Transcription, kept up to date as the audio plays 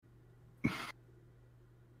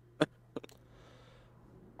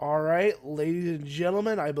All right, ladies and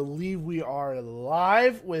gentlemen, I believe we are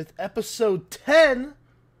live with episode 10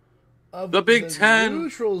 of the Big Ten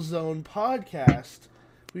Neutral Zone podcast.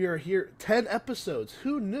 We are here, 10 episodes.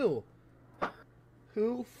 Who knew?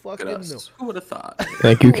 Who fucking knew? Who would have thought?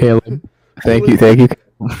 Thank you, Caleb. Thank you. Who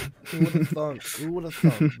would have thunk? Who would have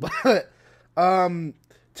thunk? But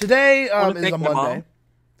today is a Monday.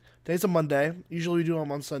 Today's a Monday. Usually we do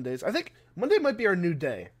them on Sundays. I think Monday might be our new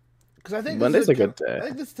day. Because I think Monday's a good day. I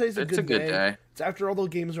think today's a good day. It's after all the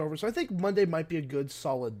games are over. So I think Monday might be a good,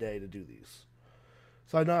 solid day to do these.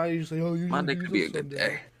 So I know I usually Monday could be a good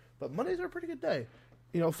day. But Mondays are a pretty good day.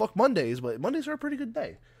 You know, fuck Mondays, but Mondays are a pretty good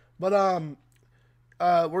day. But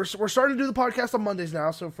we're starting to do the podcast on Mondays now.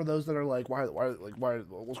 So for those that are like, why,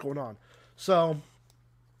 what's going on? So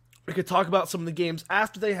we could talk about some of the games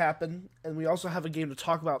after they happen, and we also have a game to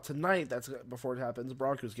talk about tonight. That's before it happens, the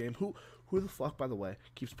Broncos game. Who the fuck, by the way,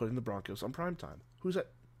 keeps putting the Broncos on primetime? Who's that?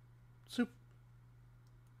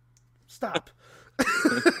 Stop.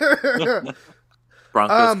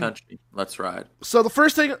 Broncos country. Let's ride. So the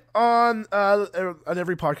first thing on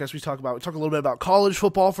every podcast we talk a little bit about college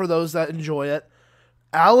football for those that enjoy it.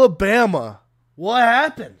 Alabama. What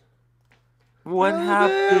happened? What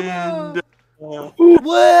happened?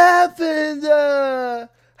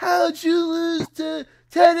 How'd you lose to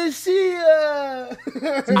Tennessee? I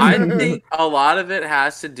think a lot of it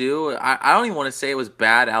has to do. I don't even want to say it was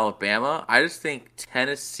bad Alabama. I just think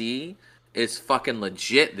Tennessee is fucking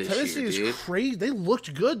legit this Tennessee year, dude. Is crazy. They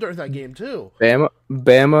looked good during that game too.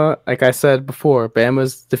 Bama, like I said before,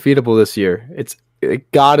 Bama's defeatable this year.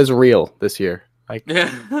 God is real this year. Like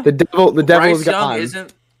the devil is gone.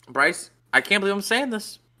 Isn't Bryce? I can't believe I'm saying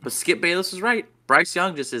this, but Skip Bayless is right. Bryce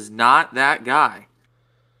Young just is not that guy.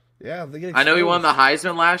 Yeah, I know he won the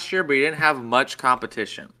Heisman last year, but he didn't have much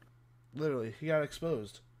competition. Literally, he got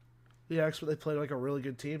exposed. They played like a really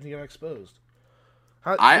good team. He got exposed.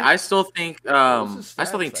 I still think Texas.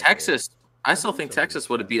 I still think Texas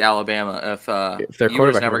would have beat Alabama if their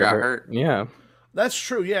quarterback never got hurt. Yeah, that's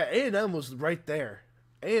true. Yeah, A&M was right there.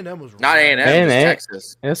 A&M was not A&M. It was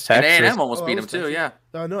Texas. It's Texas. And A&M almost beat him too. Yeah.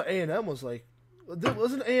 No, A&M was like,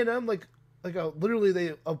 wasn't A&M like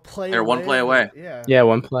literally a play? They're one play away. Yeah,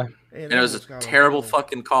 one play. And it was a terrible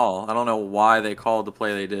fucking call. I don't know why they called the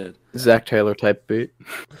play they did. Zach Taylor type beat.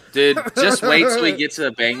 Dude, just wait till we get to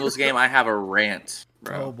the Bengals game. I have a rant,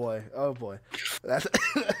 bro. Oh boy.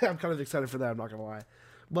 I'm kind of excited for that. I'm not gonna lie.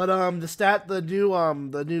 But the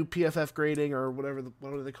new PFF grading or what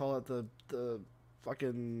do they call it? The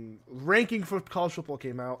fucking ranking for college football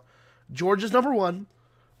came out. Georgia's number 1.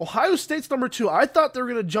 Ohio State's number 2. I thought they were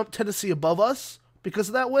going to jump Tennessee above us because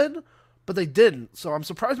of that win, but they didn't. So I'm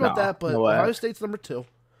surprised about that. But Ohio State's number 2.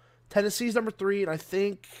 Tennessee's number 3, and I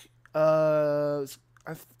think I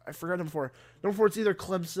forgot number 4. Number 4, it's either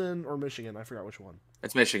Clemson or Michigan. I forgot which one.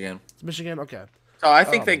 It's Michigan. It's Michigan. Okay. So I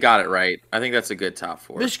think they got it right. I think that's a good top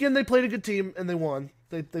 4. Michigan, they played a good team and they won.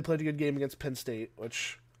 They played a good game against Penn State,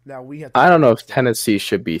 which now we have. I don't know if Tennessee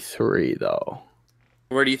should be 3 though.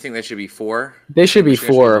 Where do you think they should be? 4? They should be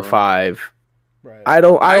 4 or 5. Right. I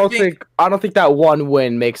don't think that one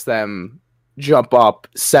win makes them jump up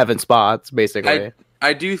 7 spots. Basically,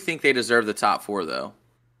 I do think they deserve the top 4 though.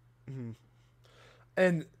 Mm-hmm.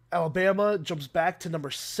 And Alabama jumps back to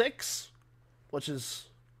number 6, which is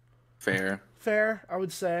fair. I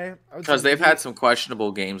would say. Because they've had some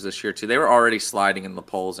questionable games this year too. They were already sliding in the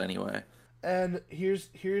polls anyway. And here's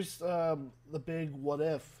the big what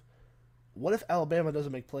if. What if Alabama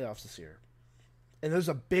doesn't make playoffs this year? And there's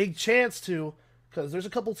a big chance to, because there's a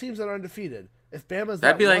couple teams that are undefeated. If Bama's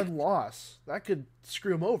that one loss, that could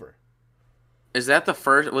screw them over. Is that the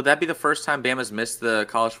first? Would that be the first time Bama's missed the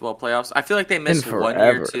college football playoffs? I feel like they missed one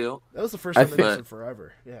year too. That was the first time they missed it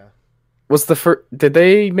forever. Yeah. Was the first? Did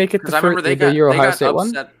they make it the year Ohio State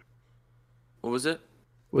won? What was it?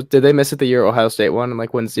 Did they miss it the year Ohio State won?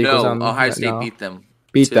 Like when Zeke was on? No, Ohio State beat them.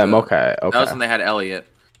 Okay. That was when they had Elliott.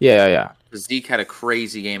 Yeah. Zeke had a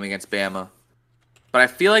crazy game against Bama, but I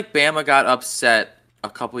feel like Bama got upset a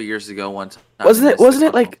couple of years ago one time. Wasn't it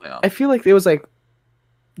like playoff. I feel like it was like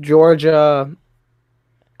Georgia,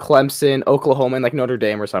 Clemson, Oklahoma, and like Notre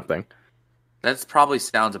Dame or something. That probably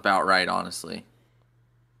sounds about right, honestly.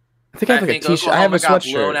 I think I have like a t-shirt. I have a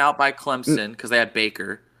sweatshirt. Got blown out by Clemson because they had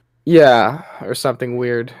Baker. Yeah, or something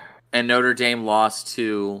weird. And Notre Dame lost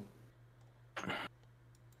to.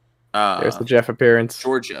 There's the Jeff appearance.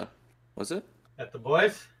 Georgia. Was it? At the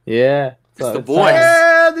boys? Yeah. It's the boys.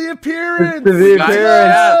 Yeah, the appearance. Let's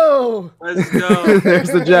go. There's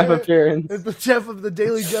the Jeff appearance. It's the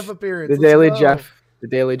daily Jeff appearance. The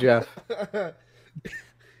daily Jeff.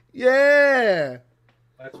 Yeah.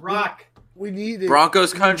 Let's rock. We need it.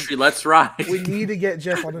 Broncos country, let's ride. We need to get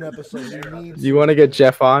Jeff on an episode. You want to get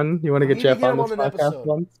Jeff on? You want to We get need to Jeff get on him this on an podcast episode.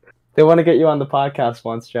 once? They want to get you on the podcast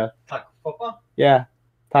once, Jeff. Talk football? Yeah.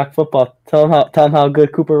 Talk football. Tell him how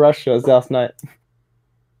good Cooper Rush was last night.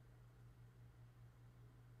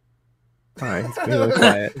 Alright, he's a little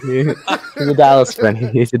quiet. He's a Dallas fan.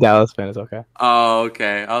 He's a Dallas fan. It's okay. Oh,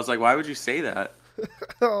 okay. I was like, why would you say that?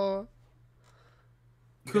 Oh.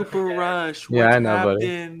 Cooper Rush. Yeah, what I know, buddy.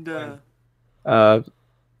 happened?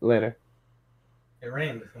 Later. It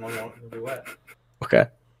rained. It'll be wet. Okay.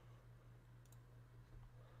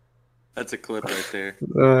 That's a clip right there.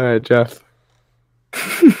 Alright, Jeff.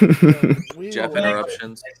 Jeff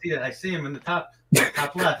interruptions. I see him in the top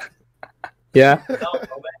left. Yeah.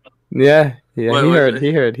 Yeah. Wait,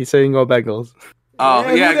 He heard. He said you can go Bengals. Oh,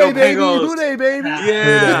 yeah, go baby. Bengals. Who they, baby?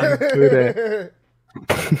 Yeah. Who dey?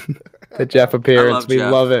 The Jeff appearance. We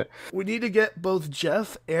Jeff. love it. We need to get both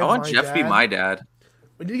Jeff and I want my Jeff dad. to be my dad.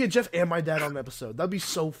 We need to get Jeff and my dad on an episode. That'd be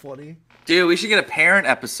so funny. Dude, we should get a parent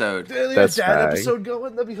episode. Dude, That's dad fag. episode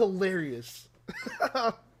going? That'd be hilarious.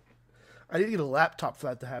 I need to get a laptop for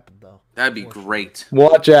that to happen, though. That'd be great.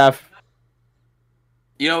 What, Jeff?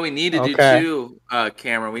 You know what we need to do Okay. too,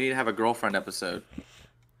 Cameron? We need to have a girlfriend episode.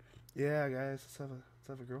 Yeah, guys, let's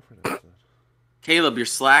have a girlfriend episode. Caleb, you're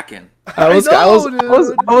slacking. I was dude.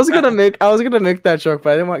 gonna make that joke,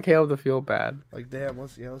 but I didn't want Caleb to feel bad. Like, damn,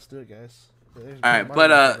 let's do it, guys. All right,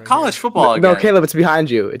 but college here. football again. No, Caleb, it's behind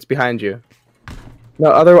you. It's behind you. No,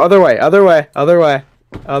 other way.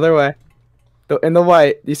 In the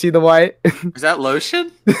white. You see the white? Is that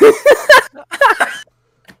lotion?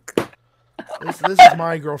 This is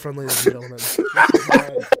my girlfriend, ladies and gentlemen. This is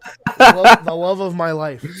the love of my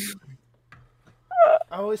life.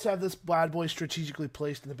 I always have this bad boy strategically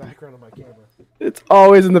placed in the background of my camera. It's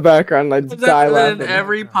always in the background. I Is die that laughing. in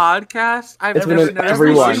every podcast? I've It's been never in known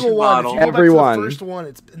every a one. Single one. If bottle. you go back to Everyone. the first one,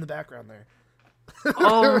 it's in the background there.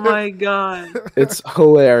 Oh my god, It's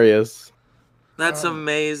hilarious. that's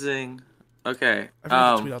amazing. Okay, I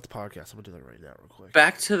forgot to tweet out the podcast. I'm gonna do that right now, real quick.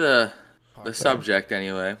 back to the Podcast. subject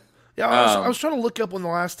anyway. Yeah, I was trying to look up when the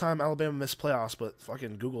last time Alabama missed playoffs, but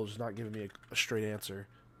fucking Google is not giving me a straight answer.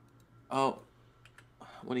 Oh,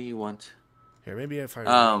 what do you want? Here, maybe if I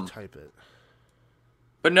type it.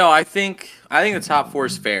 But no, I think the top four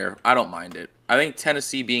is fair. I don't mind it. I think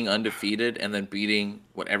Tennessee being undefeated and then beating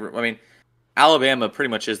whatever. I mean, Alabama pretty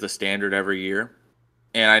much is the standard every year.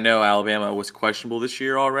 And I know Alabama was questionable this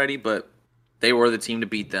year already, but they were the team to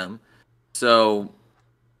beat them. So,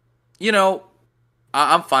 you know,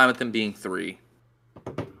 I'm fine with them being 3.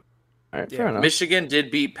 All right, Yeah. fair enough. Michigan did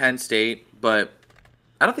beat Penn State, but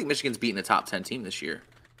I don't think Michigan's beaten a top 10 team this year.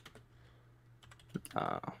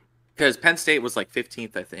 Because Penn State was like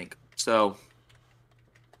 15th, I think. So,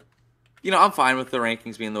 you know, I'm fine with the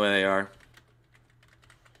rankings being the way they are.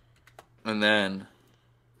 And then,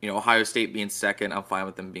 you know, Ohio State being second, I'm fine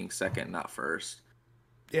with them being second, not first.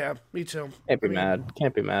 Yeah, me too. Can't be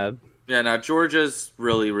mad. Yeah, now Georgia's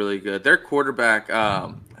really, really good. Their quarterback,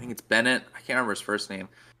 I think it's Bennett. I can't remember his first name.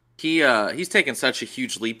 He's taken such a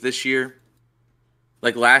huge leap this year.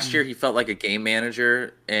 Like last year, he felt like a game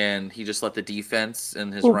manager, and he just let the defense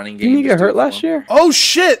and his running game. Didn't he just get do hurt it for last him. year? Oh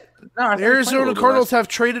shit! No, I The think he played a Arizona little bit Cardinals last- have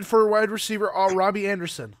traded for wide receiver Robbie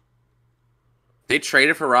Anderson. They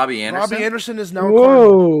traded for Robbie Anderson. Robbie Anderson is now a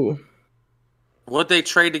Cardinal. Whoa! What'd they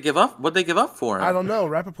trade to give up? What'd they give up for him? I don't know.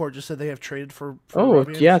 Rappaport just said they have traded for Oh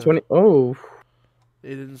Robbie yeah, Anderson. 20. Oh, They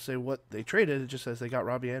didn't say what they traded. It just says they got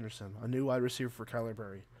Robbie Anderson, a new wide receiver for Kyler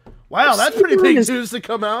Murray. Wow, that's pretty big news to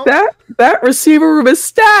come out. that receiver room is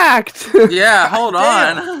stacked. Yeah, hold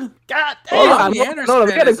Damn. on. God Hold damn. on. Robbie hold Anderson on,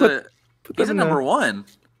 we gotta is put he's this a in number 1.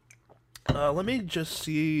 Let me just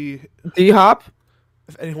see D Hop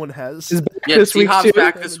if anyone has is back Yeah, this week D-Hop's too.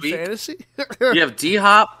 back him this in week. fantasy. You have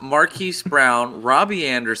D-Hop, Marquise Brown, Robbie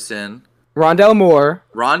Anderson, Rondell Moore.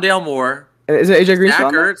 Rondale Moore, Is it AJ Green?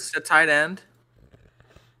 Zach Ertz at tight end.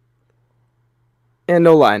 And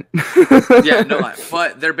no line. Yeah, no lie.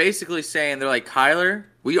 But they're basically saying, they're like, Kyler,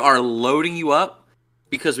 we are loading you up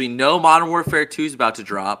because we know Modern Warfare 2 is about to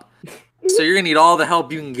drop. So you're going to need all the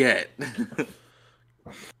help you can get.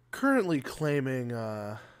 Currently claiming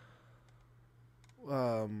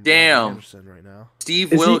Damn. Anderson right now.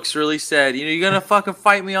 Steve Is he- Wilkes really said, you know, you're going to fucking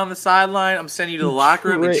fight me on the sideline. I'm sending you to the locker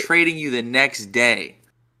room and Great. trading you the next day.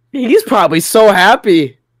 He's probably so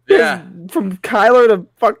happy. Yeah. From Kyler to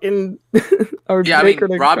fucking or Yeah, I Baker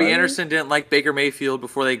mean, to Robbie Kyler. Anderson didn't like Baker Mayfield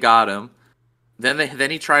before they got him. Then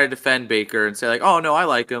he tried to defend Baker and say like, "Oh no, I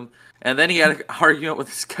like him." And then he had an argument with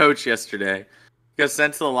his coach yesterday. He got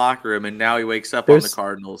sent to the locker room, and now he wakes up on There's- the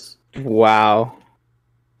Cardinals. Wow.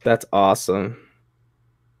 That's awesome.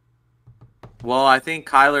 Well, I think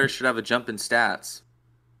Kyler should have a jump in stats.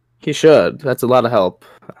 He should. That's a lot of help.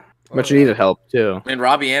 Much needed help too. And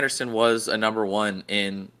Robbie Anderson was a number one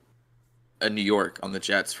in New York on the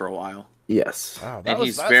Jets for a while. Yes. Wow, And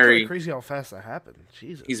that's very crazy how fast that happened.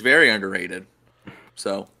 Jesus. He's very underrated.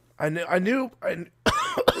 So I knew I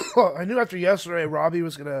knew after yesterday Robbie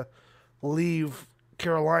was gonna leave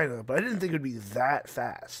Carolina, but I didn't think it would be that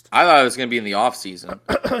fast. I thought it was going to be in the offseason.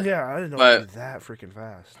 Yeah, I didn't know it would be that freaking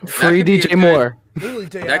fast. Free DJ Moore.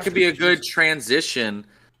 That could be a good transition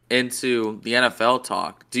into the NFL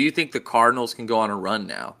talk. Do you think the Cardinals can go on a run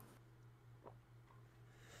now?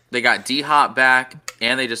 They got D-Hop back,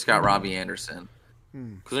 and they just got Robbie Anderson.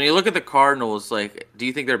 Because when you look at the Cardinals, like, do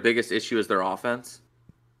you think their biggest issue is their offense?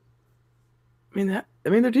 I mean,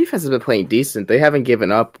 their defense has been playing decent. They haven't given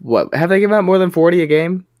up. What have they given up more than 40 a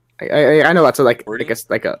game? I know that's like 40? I guess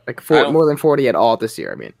like more than 40 at all this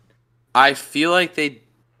year. I mean, I feel like they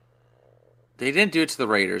didn't do it to the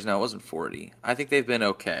Raiders. No, it wasn't 40. I think they've been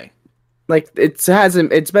okay. Like it's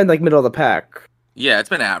been like middle of the pack. Yeah, it's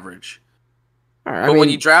been average. Right, but when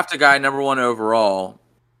you draft a guy number one overall,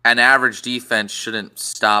 an average defense shouldn't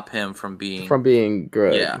stop him from being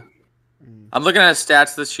good. Yeah. I'm looking at his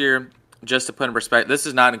stats this year just to put in perspective. This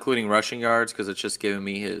is not including rushing yards because it's just giving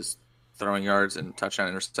me his throwing yards and touchdown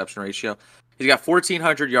interception ratio. He's got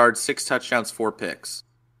 1,400 yards, 6 touchdowns, 4 picks.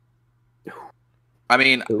 I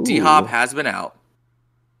mean, D-Hop has been out.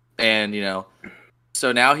 And,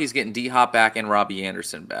 so now he's getting D-Hop back and Robbie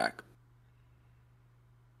Anderson back.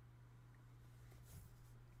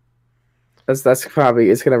 That's probably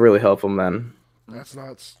it's gonna really help him then. That's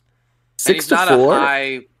nuts. 6 to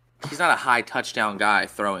 4. He's not a high touchdown guy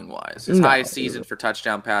throwing wise. His highest season for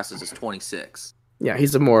touchdown passes is 26. Yeah,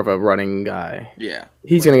 he's more of a running guy. Yeah,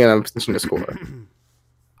 he's gonna get in a position to score.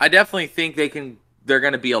 I definitely think they're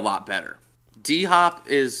gonna be a lot better. D-Hop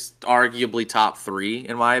is arguably top 3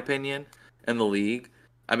 in my opinion in the league.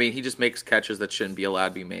 I mean, he just makes catches that shouldn't be allowed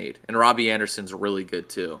to be made, and Robbie Anderson's really good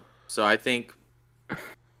too. So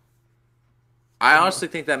I honestly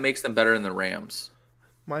think that makes them better than the Rams.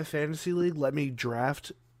 My fantasy league let me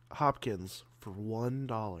draft Hopkins for $1.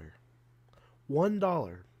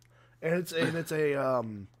 $1. And it's a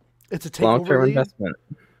takeover long-term league. investment.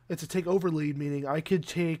 It's a takeover league, meaning I could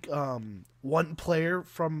take one player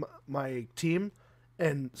from my team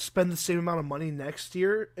and spend the same amount of money next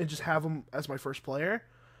year and just have him as my first player.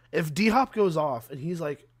 If D-Hop goes off and he's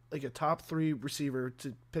like a top 3 receiver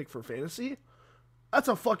to pick for fantasy, that's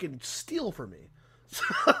a fucking steal for me.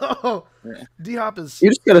 So D-Hop is. You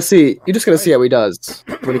just gotta see how he does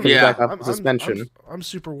when he comes back off suspension. I'm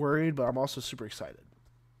super worried, but I'm also super excited.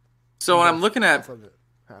 So when I'm looking at,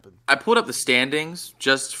 I pulled up the standings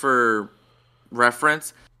just for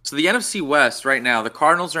reference. So the NFC West right now, the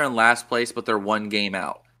Cardinals are in last place, but they're 1 game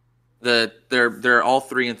out. They're all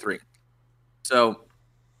 3-3. So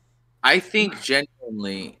I think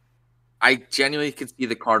I genuinely could see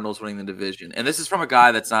the Cardinals winning the division. And this is from a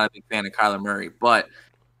guy that's not a big fan of Kyler Murray. But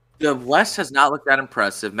the West has not looked that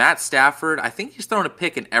impressive. Matt Stafford, I think he's thrown a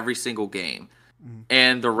pick in every single game.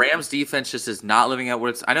 And the Rams defense just is not living up.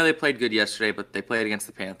 I know they played good yesterday, but they played against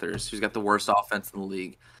the Panthers, who's got the worst offense in the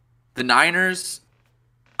league. The Niners,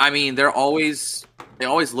 I mean, they always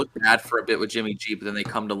look bad for a bit with Jimmy G, but then they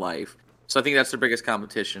come to life. So I think that's their biggest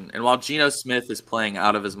competition. And while Geno Smith is playing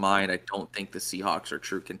out of his mind, I don't think the Seahawks are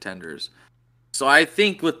true contenders. So I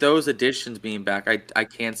think with those additions being back, I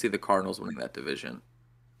can see the Cardinals winning that division.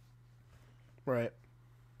 Right.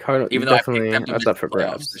 Even though definitely, I picked them that's up for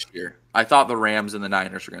grabs this year. I thought the Rams and the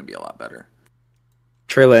Niners were going to be a lot better.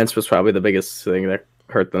 Trey Lance was probably the biggest thing that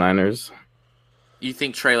hurt the Niners. You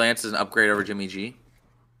think Trey Lance is an upgrade over Jimmy G?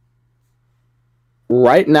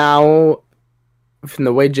 Right now, from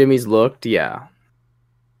the way Jimmy's looked, yeah.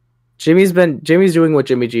 Jimmy's doing what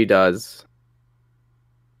Jimmy G does.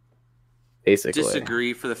 Basically.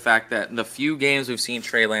 Disagree for the fact that in the few games we've seen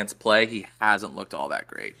Trey Lance play, he hasn't looked all that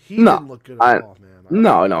great. He didn't look good at all, man.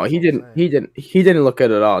 No, he didn't look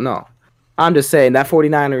good at all, no. I'm just saying that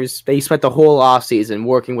 49ers, they spent the whole offseason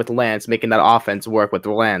working with Lance, making that offense work with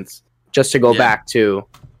Lance, just to go back to,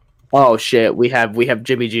 oh shit, we have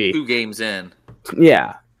Jimmy G. 2 games in.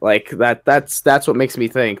 Yeah, like that's what makes me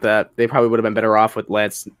think that they probably would have been better off with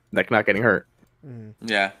Lance like not getting hurt.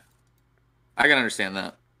 Yeah. I can understand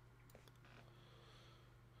that.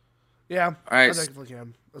 Yeah, all right. I definitely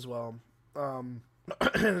can as well.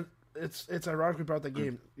 It's ironic we brought that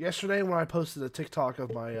game yesterday when I posted a TikTok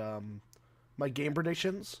of my my game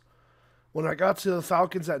predictions. When I got to the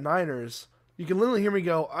Falcons at Niners, you can literally hear me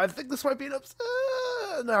go, "I think this might be an upset."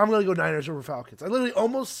 no, I'm going to go Niners over Falcons. I literally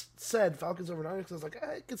almost said Falcons over Niners because I was like,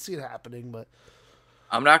 I could see it happening, but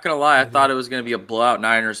I'm not going to lie. I thought it was going to be a blowout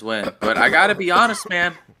Niners win. But I got to be honest,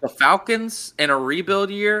 man. The Falcons in a rebuild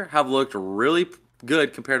year have looked really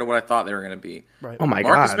good compared to what I thought they were going to be. right. Oh my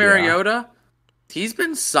Marcus god, Mariota, he's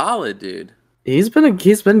been solid, dude. he's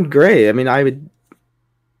been great. I mean, I would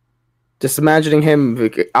just imagining him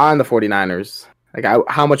on the 49ers. Like,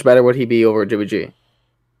 how much better would he be over Jimmy G?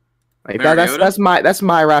 Like that's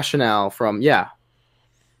my rationale from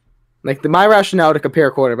Like my rationale to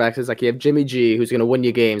compare quarterbacks is like you have Jimmy G who's going to win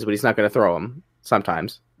you games, but he's not going to throw them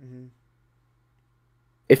sometimes. Mm-hmm.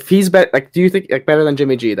 If he's do you think like better than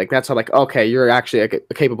Jimmy G? Like that's how okay, you're actually a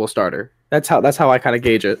capable starter. That's how I kind of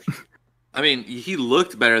gauge it. I mean, he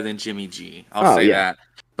looked better than Jimmy G. I'll say that.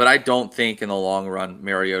 But I don't think in the long run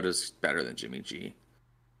Mariota's better than Jimmy G.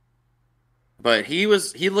 But he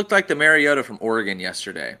looked like the Mariota from Oregon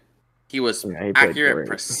yesterday. He was accurate,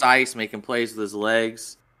 precise, making plays with his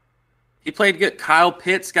legs. He played good. Kyle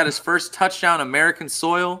Pitts got his first touchdown American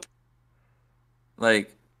soil.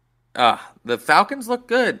 Like, the Falcons look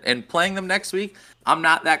good. And playing them next week, I'm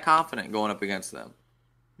not that confident going up against them.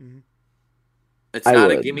 Mm-hmm. It's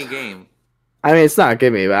not a gimme game. I mean, it's not a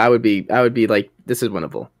gimme, but I would be like, this is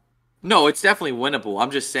winnable. No, it's definitely winnable.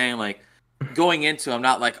 I'm just saying, like, going into, I'm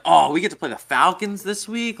not like, oh, we get to play the Falcons this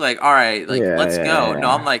week. Like, all right, like let's go. Yeah. No,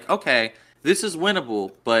 I'm like, okay, this is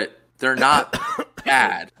winnable, but they're not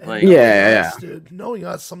bad. Like, dude, knowing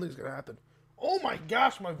us, something's gonna happen. Oh my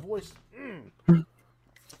gosh, my voice.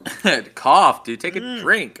 Cough, dude. Take a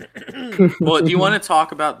drink. Well, do you want to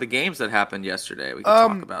talk about the games that happened yesterday? We can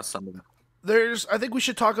talk about some of them. I think we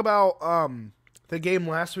should talk about the game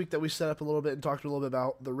last week that we set up a little bit and talked a little bit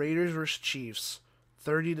about the Raiders versus Chiefs.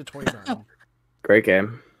 30-29. Great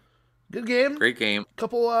game. Good game. Great game.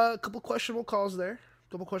 Couple questionable calls there.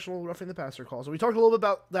 Couple questionable roughing the passer calls. We talked a little bit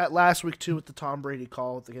about that last week too with the Tom Brady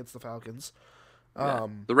call against the Falcons. The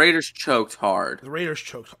Raiders choked hard. The Raiders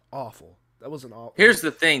choked awful. That wasn't awful. Here's the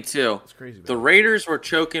thing too. That's crazy. The Raiders were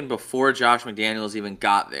choking before Josh McDaniels even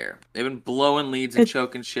got there. They've been blowing leads and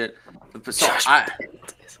choking shit. So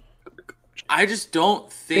I just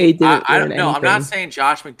don't think I don't know. I'm not saying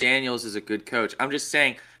Josh McDaniels is a good coach. I'm just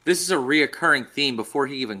saying this is a reoccurring theme before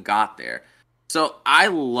he even got there. So I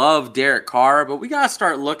love Derek Carr, but we gotta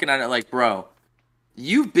start looking at it like, bro,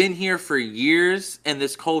 you've been here for years and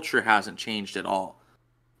this culture hasn't changed at all.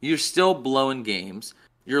 You're still blowing games.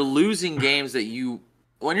 You're losing games that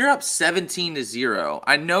when you're up 17-0,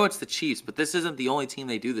 I know it's the Chiefs, but this isn't the only team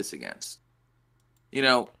they do this against. You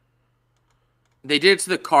know, they did it to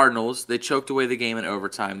the Cardinals. They choked away the game in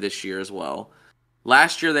overtime this year as well.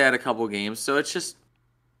 Last year they had a couple games, so it's just,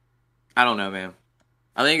 I don't know, man.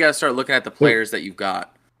 I think you got to start looking at the players that you've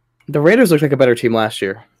got. The Raiders looked like a better team last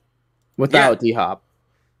year without D-Hop.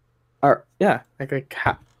 Wait,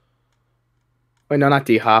 no, not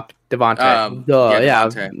D-Hop. Devontae.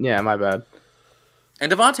 Devontae. Yeah, my bad.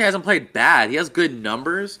 And Devontae hasn't played bad. He has good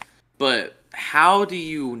numbers, but how do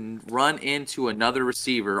you run into another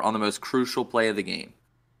receiver on the most crucial play of the game?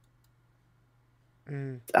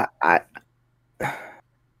 I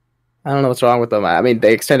don't know what's wrong with them. I mean,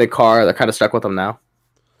 they extended Carr. They're kind of stuck with him now.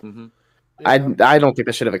 Mm-hmm. I don't think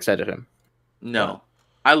they should have extended him. No.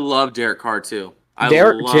 I love Derek Carr, too.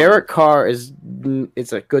 Derek Carr is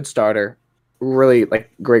a good starter. Really,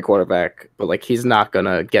 great quarterback. But, he's not going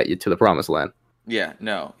to get you to the promised land. Yeah,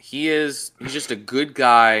 no. He's just a good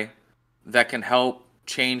guy that can help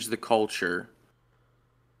change the culture.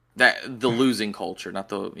 The losing culture, not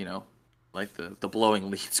the, the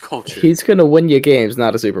blowing leads culture. He's going to win you games,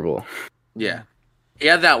 not a Super Bowl. Yeah. He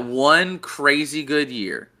had that one crazy good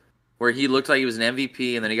year where he looked like he was an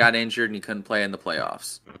MVP and then he got injured and he couldn't play in the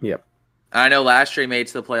playoffs. Yep. I know last year he made it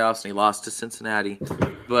to the playoffs and he lost to Cincinnati.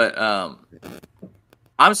 But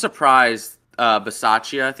I'm surprised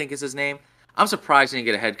Bisaccia, I think is his name. I'm surprised he didn't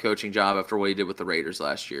get a head coaching job after what he did with the Raiders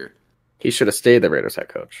last year. He should have stayed the Raiders head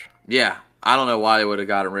coach. Yeah. I don't know why they would have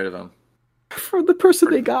gotten rid of him. For the person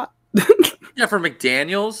they got. Yeah, for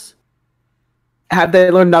McDaniels. Have they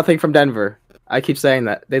learned nothing from Denver? I keep saying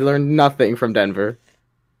that. They learned nothing from Denver.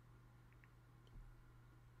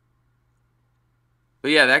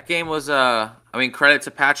 But yeah, that game was, credit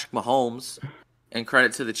to Patrick Mahomes and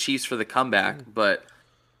credit to the Chiefs for the comeback. But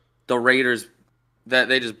the Raiders,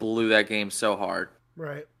 they just blew that game so hard.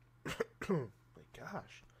 Right. My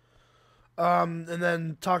gosh. And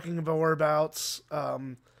then talking about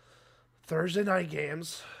Thursday night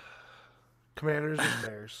games, Commanders and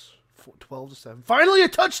Bears, 12-7. Finally, a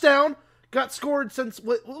touchdown got scored since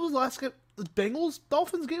what was the last game? The Bengals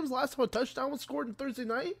Dolphins game was the last time a touchdown was scored on Thursday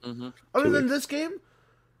night. Mm-hmm. Other than this game,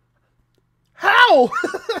 How?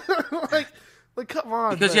 like, come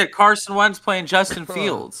on. Because you had Carson Wentz playing Justin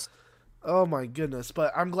Fields. Oh my goodness!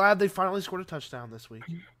 But I'm glad they finally scored a touchdown this week.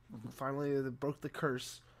 Finally, they broke the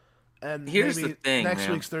curse. And Here's maybe the thing, next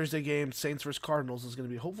man. week's Thursday game, Saints vs Cardinals, is going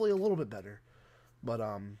to be hopefully a little bit better. But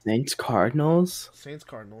Saints Cardinals. Saints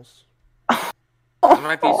Cardinals. There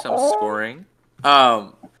might be some scoring.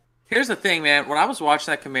 Here's the thing, man. When I was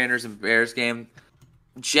watching that Commanders and Bears game,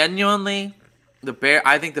 genuinely,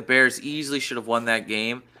 I think the Bears easily should have won that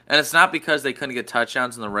game. And it's not because they couldn't get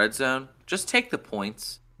touchdowns in the red zone. Just take the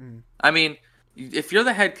points. I mean, if you're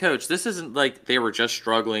the head coach, this isn't like they were just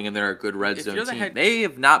struggling and they're a good red zone team. They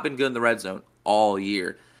have not been good in the red zone all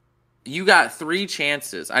year. You got 3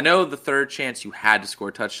 chances. I know the third chance you had to score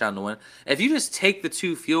a touchdown to win. If you just take the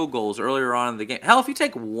 2 field goals earlier on in the game, hell, if you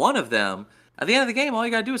take one of them, at the end of the game, all you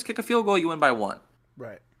got to do is kick a field goal, you win by 1.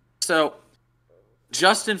 Right. So,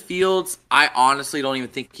 Justin Fields, I honestly don't even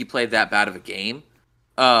think he played that bad of a game.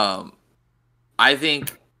 I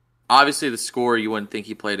think, obviously, the score, you wouldn't think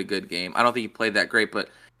he played a good game. I don't think he played that great, but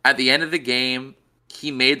at the end of the game, he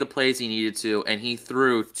made the plays he needed to, and he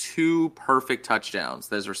threw 2 perfect touchdowns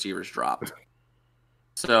that his receivers dropped.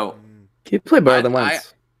 So He played better than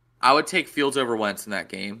Wentz. I would take Fields over Wentz in that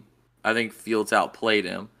game. I think Fields outplayed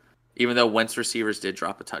him, even though Wentz receivers did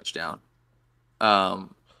drop a touchdown. But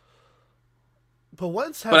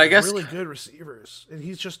Wentz has really good receivers, and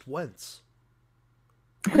he's just Wentz.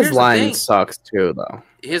 His line sucks too, though.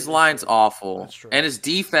 His line's awful. And his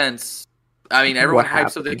defense, I mean, everyone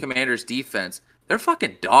hypes up the Commanders' defense. They're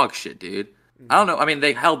fucking dog shit, dude. I don't know. I mean,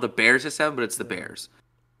 they held the Bears to 7, but it's the Bears.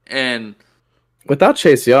 And without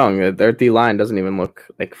Chase Young, their D-line doesn't even look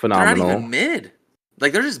like phenomenal. They're not even mid.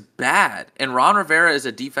 Like, they're just bad. And Ron Rivera is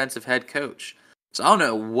a defensive head coach. So I don't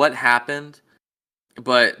know what happened,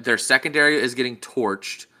 but their secondary is getting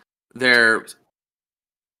torched. Their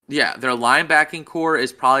linebacking core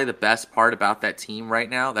is probably the best part about that team right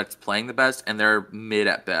now that's playing the best, and they're mid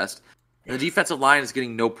at best. And the defensive line is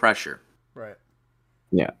getting no pressure. Right.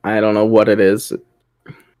 Yeah, I don't know what it is.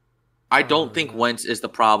 I don't think Wentz is the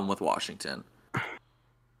problem with Washington.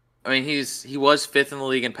 I mean, he was 5th in the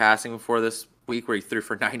league in passing before this week where he threw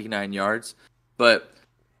for 99 yards, but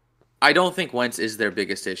I don't think Wentz is their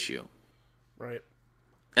biggest issue. Right.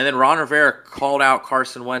 And then Ron Rivera called out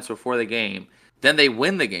Carson Wentz before the game. Then they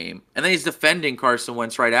win the game, and then he's defending Carson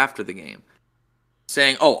Wentz right after the game,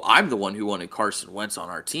 saying, "Oh, I'm the one who wanted Carson Wentz on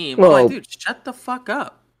our team." Well, I'm like, dude, shut the fuck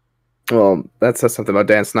up. Well, that says something about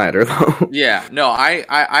Dan Snyder, though. Yeah, no,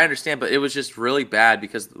 I understand, but it was just really bad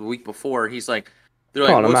because the week before, they're like,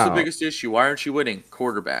 what's the biggest issue? Why aren't you winning?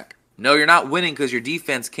 Quarterback. No, you're not winning because your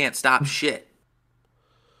defense can't stop shit.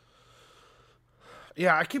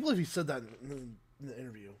 Yeah, I can't believe he said that in the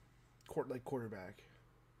interview. Quarterback.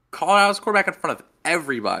 Call out his quarterback in front of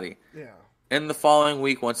everybody. Yeah. And the following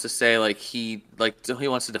week wants to say he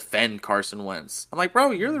wants to defend Carson Wentz. I'm like,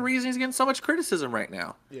 bro, you're the reason he's getting so much criticism right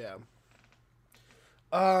now. Yeah.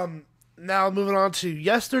 Now moving on to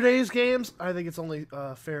yesterday's games, I think it's only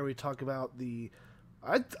fair we talk about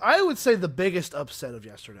I would say the biggest upset of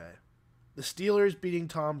yesterday. The Steelers beating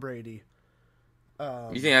Tom Brady.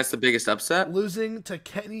 You think that's the biggest upset? Losing to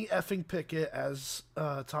Kenny effing Pickett, as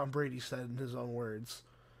Tom Brady said in his own words.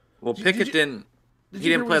 Well, Pickett didn't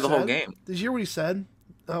play the whole game. Did you hear what he said?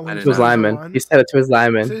 To his lineman. He said it to his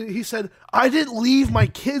lineman. He said, I didn't leave my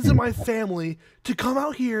kids and my family to come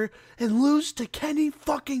out here and lose to Kenny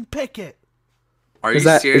fucking Pickett. Are you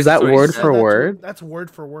serious? Is that word for word? That's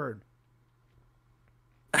word for word.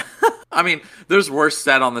 I mean, there's worse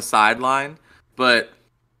said on the sideline, but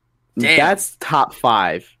damn. That's top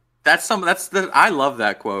 5. I love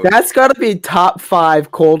that quote. That's got to be top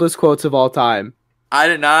 5 coldest quotes of all time. I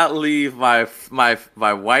did not leave my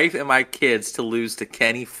wife and my kids to lose to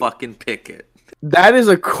Kenny fucking Pickett. That is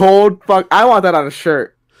a cold fuck. I want that on a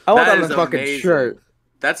shirt. I want that on a fucking shirt.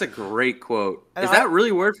 That's a great quote. Is that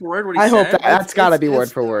really word for word what he said? I hope that's got to be word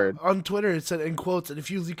for word. On Twitter, it said in quotes, and if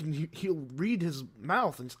he'll read his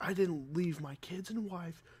mouth, and I didn't leave my kids and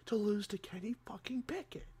wife to lose to Kenny fucking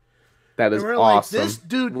Pickett. That is awesome. Like, this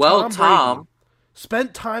dude, Tom Brady,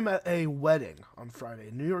 spent time at a wedding on Friday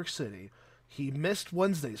in New York City. He missed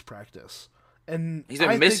Wednesday's practice. And he's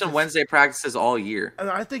been missing Wednesday practices all year. And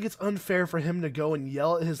I think it's unfair for him to go and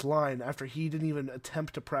yell at his line after he didn't even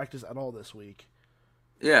attempt to practice at all this week.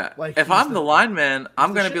 Yeah. Like, if I'm the lineman,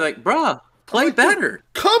 I'm going to be like, bruh, play better.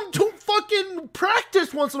 Come to fucking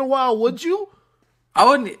practice once in a while, would you? I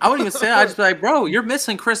wouldn't even say that. I'd just be like, bro, you're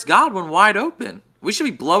missing Chris Godwin wide open. We should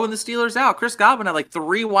be blowing the Steelers out. Chris Godwin had like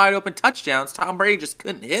 3 wide open touchdowns. Tom Brady just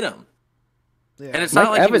couldn't hit him. Yeah. And it's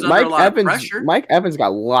not like he was under a lot of pressure. Mike Evans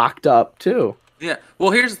got locked up too. Yeah.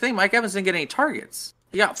 Well, here's the thing. Mike Evans didn't get any targets.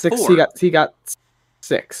 He got 6. 4. He got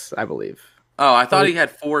 6, I believe. Oh, I thought he had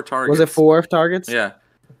 4 targets. Was it 4 targets? Yeah.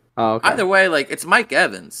 Oh, okay. Either way, like, it's Mike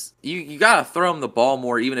Evans. You gotta throw him the ball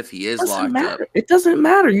more, even if he is locked up. It doesn't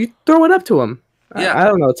matter. You throw it up to him. Yeah. I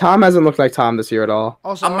don't know. Tom hasn't looked like Tom this year at all.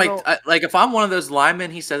 Also, I'm like, if I'm one of those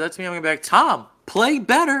linemen, he said that to me, I'm gonna be like, Tom, play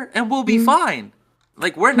better, and we'll be fine.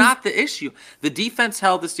 Like, we're not the issue. The defense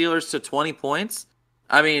held the Steelers to 20 points.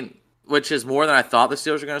 I mean, which is more than I thought the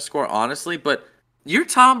Steelers were gonna score, honestly. But you're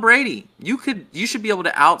Tom Brady. You should be able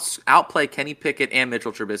to outplay Kenny Pickett and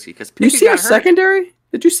Mitchell Trubisky because You see our secondary?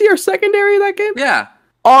 Did you see our secondary in that game? Yeah.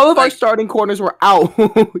 All of our starting corners were out.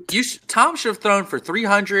 Tom should have thrown for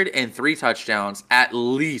 303 touchdowns at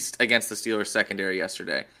least against the Steelers secondary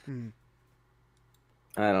yesterday. I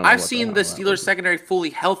don't know. I've seen the Steelers secondary fully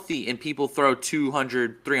healthy and people throw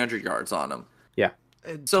 200, 300 yards on them. Yeah.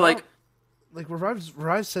 And So, Tom, like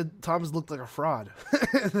Revive said, Tom's looked like a fraud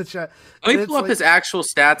in the chat. Let me pull up his actual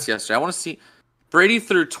stats yesterday. I want to see. Brady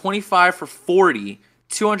threw 25 for 40,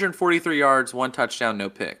 243 yards, 1 touchdown, no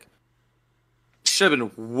pick. Should have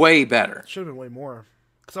been way better. Should have been way more.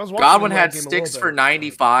 I was Godwin had 6 for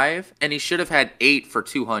 95, and he should have had 8 for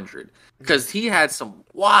 200 because he had some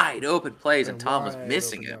wide open plays, and Tom was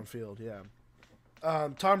missing him. Downfield, yeah.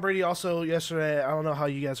 Tom Brady also yesterday. I don't know how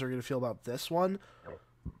you guys are going to feel about this one,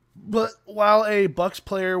 but while a Bucs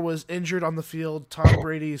player was injured on the field, Tom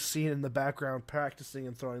Brady is seen in the background practicing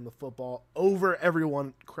and throwing the football over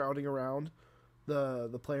everyone crowding around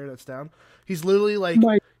the player that's down. He's literally like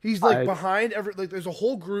behind there's a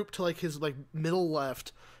whole group to like his like middle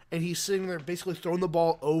left, and he's sitting there basically throwing the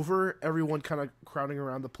ball over everyone, kind of crowding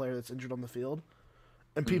around the player that's injured on the field,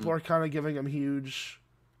 and people are kind of giving him huge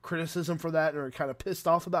criticism for that, and are kind of pissed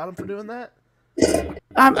off about him for doing that.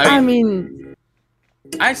 I mean,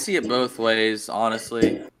 I see it both ways,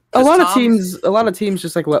 honestly. A lot of teams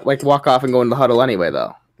just like walk off and go in the huddle anyway,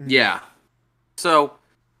 though. Yeah. So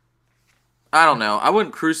I don't know. I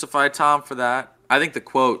wouldn't crucify Tom for that. I think the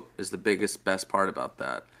quote is the best part about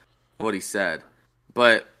that, what he said.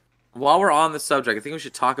 But while we're on the subject, I think we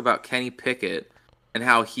should talk about Kenny Pickett and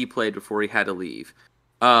how he played before he had to leave.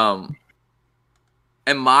 In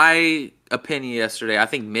my opinion yesterday, I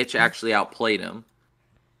think Mitch actually outplayed him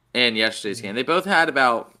in yesterday's game. They both had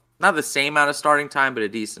about, not the same amount of starting time, but a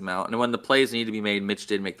decent amount. And when the plays needed to be made, Mitch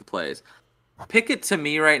did make the plays. Pickett, to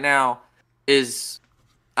me right now, is...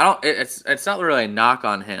 It's not really a knock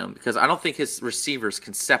on him because I don't think his receivers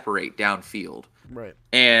can separate downfield. Right.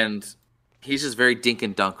 And he's just very dink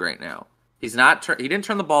and dunk right now. He's not. He didn't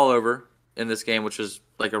turn the ball over in this game, which is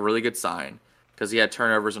like a really good sign because he had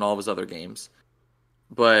turnovers in all of his other games.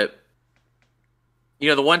 But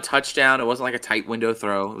the one touchdown, it wasn't like a tight window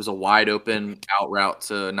throw. It was a wide open out route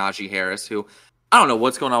to Najee Harris, who I don't know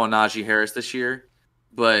what's going on with Najee Harris this year,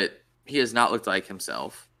 but he has not looked like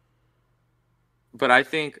himself. But I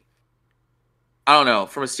think, I don't know,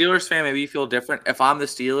 from a Steelers fan, maybe you feel different. If I'm the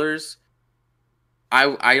Steelers,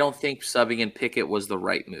 I don't think subbing in Pickett was the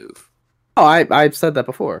right move. Oh, I've said that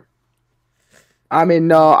before. I mean,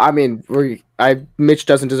 Mitch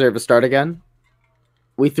doesn't deserve to start again.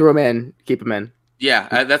 We threw him in, keep him in.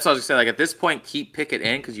 Yeah, that's what I was going to say. Like, at this point, keep Pickett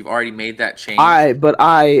in because you've already made that change. I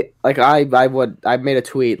made a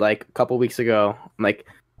tweet like a couple weeks ago. I'm like,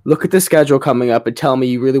 look at the schedule coming up and tell me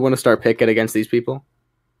you really want to start Pickett against these people.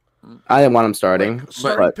 I didn't want him starting.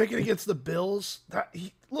 Starting Pickett against the Bills,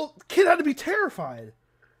 kid had to be terrified.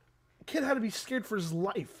 Kid had to be scared for his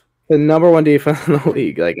life. The number 1 defense in the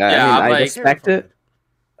league. I respect it.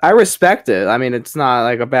 I respect it. I mean, it's not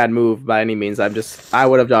like a bad move by any means. I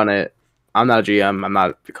would have done it. I'm not a GM. I'm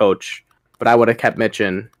not a coach. But I would have kept Mitch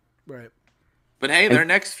in. Right. But hey, their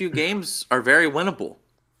next few games are very winnable.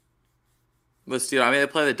 Let's see. I mean, they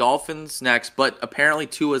play the Dolphins next, but apparently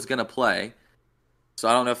Tua's going to play. So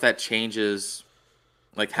I don't know if that changes,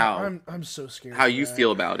 like how I'm so scared. How you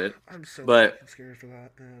feel about it? I'm so scared for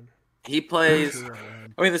that, man. He plays.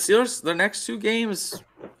 I mean, the Steelers. Their next 2 games,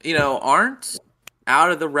 aren't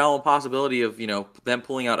out of the realm of possibility of them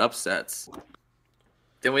pulling out upsets.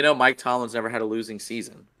 Then we know Mike Tomlin's never had a losing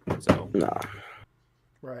season. So no.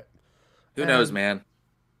 Right. Who knows, man?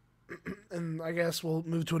 And I guess we'll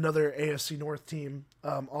move to another AFC North team.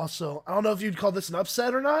 Also, I don't know if you'd call this an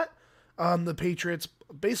upset or not. The Patriots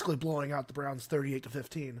basically blowing out the Browns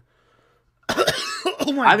 38-15.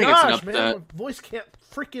 Oh my gosh, man! My voice can't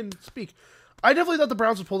freaking speak. I definitely thought the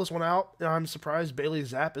Browns would pull this one out. And I'm surprised Bailey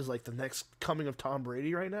Zapp is like the next coming of Tom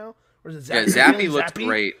Brady right now. Or is it Zappy? Yeah, Zappy looks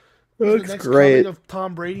great. Looks great. Coming of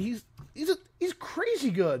Tom Brady. He's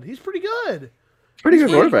crazy good. He's pretty good. Pretty good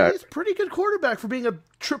quarterback. He's a pretty good quarterback for being a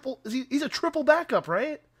triple. He's a triple backup,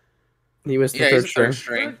 right? He was the Yeah, third he's a third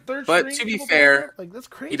string. string. Third But string to be double fair, ball? Like, that's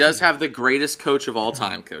crazy. he does have the greatest coach of all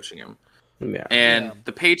time coaching him. Yeah. And Yeah.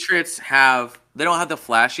 the Patriots they don't have the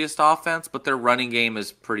flashiest offense, but their running game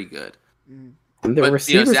is pretty good. And the But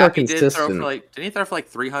receivers are Zappy consistent. didn't he throw for like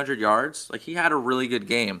 300 yards? Like, he had a really good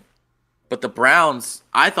game. But the Browns,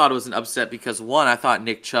 I thought it was an upset because, one, I thought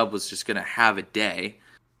Nick Chubb was just going to have a day.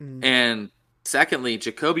 And secondly,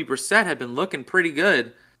 Jacoby Brissett had been looking pretty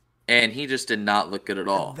good, and he just did not look good at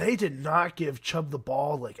all. They did not give Chubb the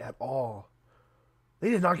ball, like, at all. They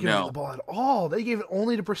did not give him No. the ball at all. They gave it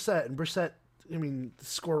only to Brissett, and Brissett, I mean, the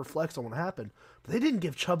score reflects on what happened. But they didn't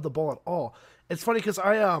give Chubb the ball at all. It's funny because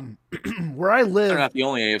where I live, They're not the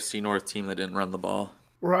only AFC North team that didn't run the ball.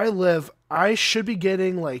 where I live, I should be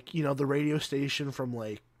getting, like, you know, the radio station from,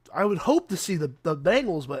 like, I would hope to see the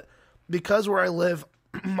Bengals, but because where I live,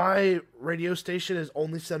 my radio station is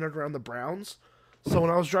only centered around the Browns. So when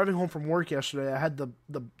I was driving home from work yesterday, I had the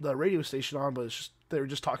radio station on, but it's just they were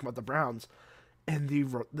just talking about the Browns, and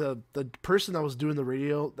the person that was doing the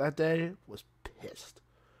radio that day was pissed.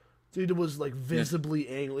 Dude was like visibly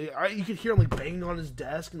angry. You could hear him like banging on his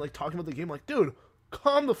desk and like talking about the game. Like, dude,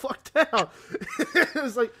 calm the fuck down. It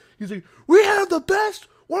was like he's like, we have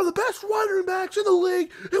one of the best running backs in the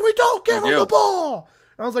league, and we don't give him the ball.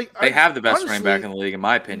 And I was like, They have the best honestly, running back in the league, in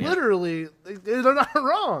my opinion. Literally, they're not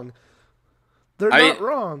wrong. They're not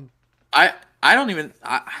wrong. I don't even.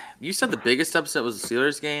 You said the biggest upset was the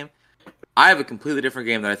Steelers game. I have a completely different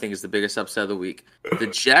game that I think is the biggest upset of the week. The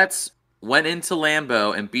Jets went into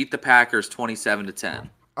Lambeau and beat the Packers 27-10.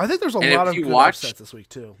 I think there's a And lot if of you good watch- upsets this week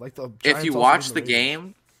too. Like the If Giants you also watch beat the Ravens.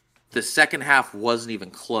 game, the second half wasn't even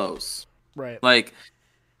close. right? Like,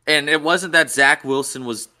 and it wasn't that Zach Wilson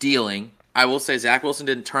was dealing. I will say Zach Wilson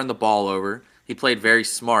didn't turn the ball over. He played very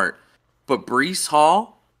smart. But Breece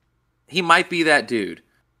Hall, he might be that dude.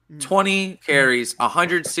 20 carries,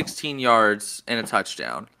 116 yards, and a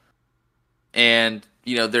touchdown. And,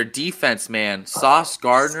 you know, their defense, man, Sauce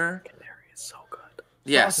Gardner. So good.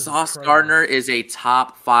 Yeah, Sauce is Sauce incredible. Gardner is a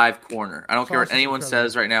top 5 corner. I don't care Sauce what is anyone incredible.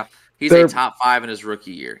 says right now. He's They're- a top 5 in his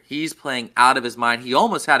rookie year. He's playing out of his mind. He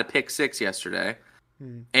almost had a pick 6 yesterday.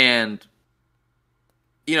 And,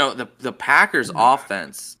 you know, the Packers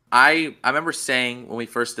offense, I remember saying when we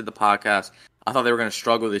first did the podcast, I thought they were going to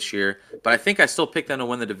struggle this year, but I think I still picked them to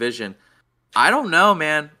win the division. I don't know,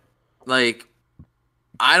 man. Like,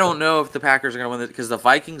 I don't know if the Packers are going to win it because the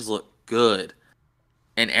Vikings look good,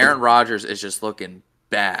 and Aaron Rodgers is just looking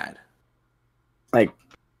bad. Like,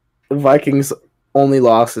 the Vikings' only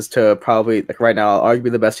loss is to probably, like right now,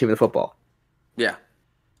 arguably the best team in football. Yeah.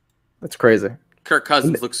 That's crazy. Kirk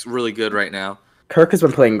Cousins looks really good right now. Kirk has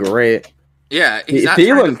been playing great. Yeah, he's not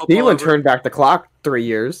turning the football over. Thielen turned back the clock 3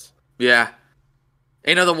 years. Yeah.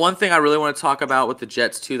 You know, the one thing I really want to talk about with the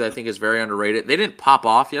Jets, too, that I think is very underrated, they didn't pop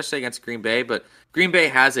off yesterday against Green Bay, but Green Bay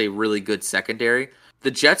has a really good secondary. The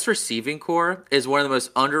Jets' receiving core is one of the most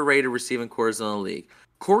underrated receiving cores in the league.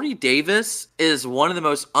 Corey Davis is one of the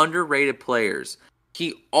most underrated players.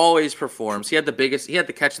 He always performs. He had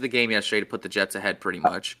the catch of the game yesterday to put the Jets ahead pretty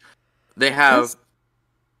much. They have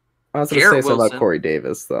I was going to Garrett say something Wilson. about Corey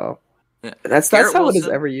Davis, though. Yeah. That's Garrett how it is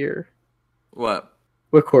Wilson. every year What?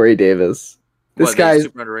 with Corey Davis. This What, guy's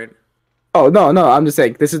super underrated. Oh no, I'm just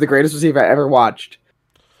saying this is the greatest receiver I ever watched.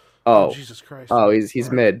 Oh, Jesus Christ. oh,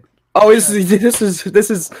 he's mid. Oh, this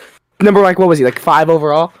is number like what was he like 5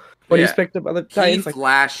 overall when Yeah. he's picked up by the He Titans? Like,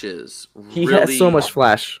 flashes. he really, has so much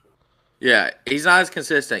flash. Yeah, he's not as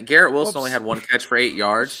consistent. Garrett Wilson only had 1 catch for 8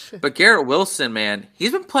 yards, but Garrett Wilson, man,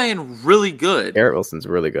 he's been playing really good. Garrett Wilson's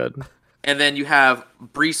really good. And then you have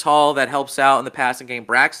Breece Hall that helps out in the passing game.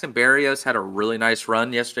 Braxton Berrios had a really nice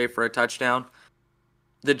run yesterday for a touchdown.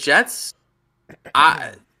 The Jets,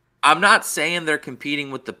 I'm not saying they're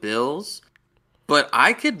competing with the Bills, but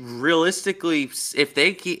I could realistically,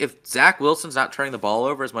 if Zach Wilson's not turning the ball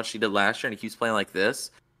over as much as he did last year and he keeps playing like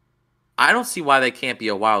this, I don't see why they can't be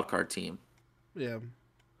a wild card team. Yeah.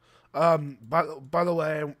 By the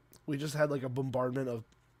way, we just had like a bombardment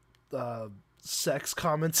of sex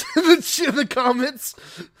comments in the comments.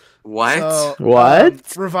 What? So,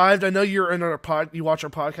 What? Revived. I know you're in our you watch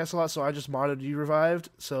our podcast a lot, so I just modded you Revived.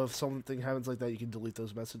 So if something happens like that, you can delete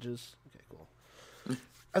those messages. Okay, cool.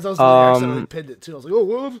 As I was doing, I accidentally pinned it too. I was like, oh,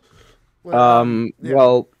 whoops. Yeah.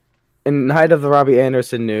 Well, in height of the Robbie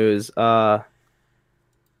Anderson news,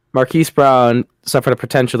 Marquise Brown suffered a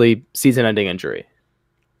potentially season-ending injury.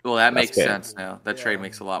 Well, that makes good. sense now. That trade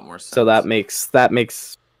makes a lot more sense. So that makes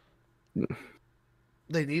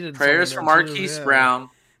They needed prayers for someone there, too, Marquise yeah. Brown.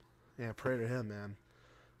 Yeah, pray to him, man.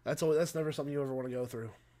 That's never something you ever want to go through.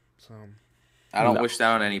 So I don't No. wish that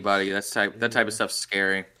on anybody. That type of stuff's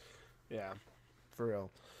scary. yeah, for real.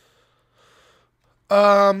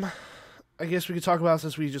 I guess we could talk about,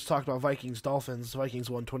 since we just talked about Vikings-Dolphins. Vikings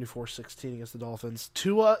won 24-16 against the Dolphins.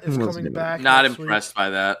 Tua is coming back. Not next impressed week, by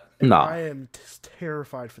that. No. I am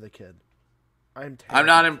terrified for the kid. I'm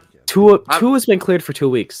not for the kid. Tua's been cleared for 2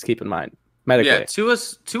 weeks. Keep in mind, medically. Yeah,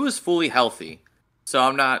 Tua's fully healthy, so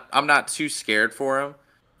I'm not too scared for him,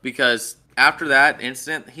 because after that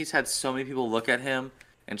incident, he's had so many people look at him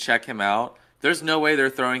and check him out. There's no way they're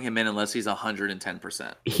throwing him in unless he's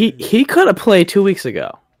 110%. He could have played 2 weeks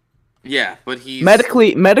ago. Yeah, but he's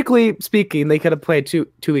medically speaking, they could have played two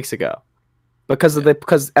weeks ago because of the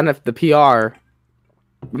PR. I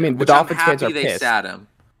mean, the Dolphins fans are they pissed. sat him.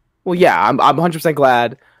 Well, yeah, I'm 100%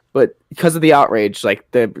 glad, but because of the outrage, like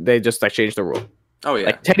they just changed the rule. Oh yeah,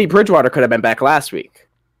 like Teddy Bridgewater could have been back last week,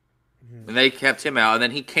 and they kept him out, and then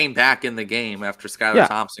he came back in the game after Skylar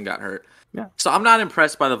Thompson got hurt. Yeah, so I'm not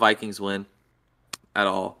impressed by the Vikings win at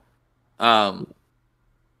all. 2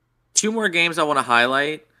 more games I want to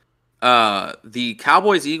highlight. The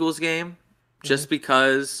Cowboys-Eagles game, just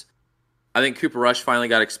because I think Cooper Rush finally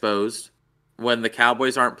got exposed when the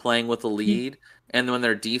Cowboys aren't playing with a lead and when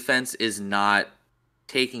their defense is not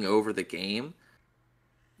taking over the game.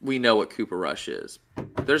 We know what Cooper Rush is.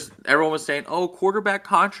 Everyone was saying, "Oh, quarterback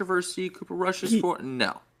controversy. Cooper Rush is for."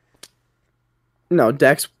 No,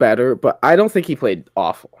 Dak's better, but I don't think he played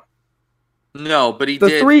awful. No, but he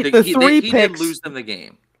did. He did lose them the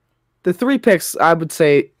game. The 3 picks, I would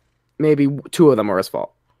say, maybe 2 of them were his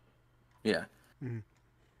fault. Yeah.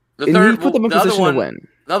 The third, he put them in position to win.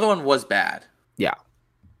 The other one was bad. Yeah.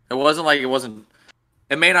 It wasn't.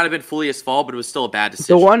 It may not have been fully his fault, but it was still a bad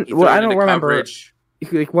decision. The one, I don't remember.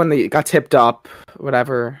 Like when they got tipped up,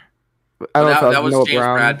 whatever. I don't know. That was James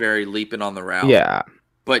Bradbury leaping on the route. Yeah.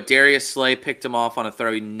 But Darius Slay picked him off on a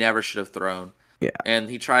throw he never should have thrown. Yeah. And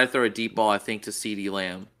he tried to throw a deep ball, I think, to CeeDee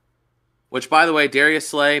Lamb. Which, by the way, Darius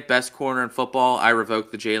Slay, best corner in football. I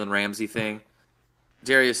revoked the Jalen Ramsey thing.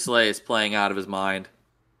 Darius Slay is playing out of his mind.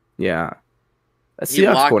 Yeah. He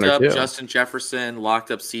locked up Justin Jefferson,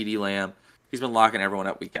 locked up CeeDee Lamb. He's been locking everyone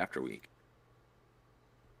up week after week.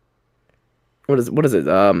 What is it? What's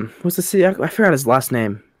the Seahawks? I forgot his last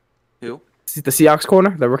name. Who? The Seahawks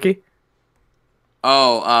corner, the rookie.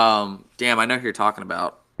 Oh, damn! I know who you're talking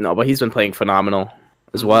about. No, but he's been playing phenomenal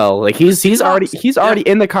as well. Like he's already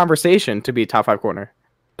in the conversation to be top 5 corner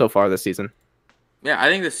so far this season. Yeah, I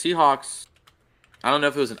think the Seahawks. I don't know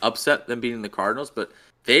if it was an upset them beating the Cardinals, but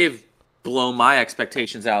they've blown my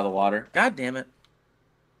expectations out of the water. God damn it,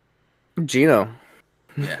 Gino.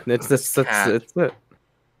 Yeah, it's it.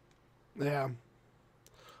 Yeah.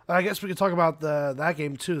 I guess we could talk about that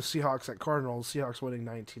game too. Seahawks at Cardinals. Seahawks winning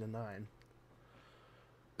 19-9.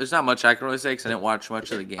 There's not much I can really say because I didn't watch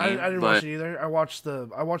much of the game. I didn't watch it either. I watched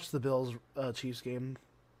the Bills Chiefs game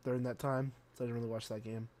during that time, so I didn't really watch that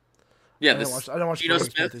game. Yeah, I didn't watch Geno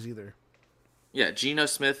Smith Smith either. Yeah, Geno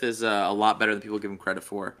Smith is a lot better than people give him credit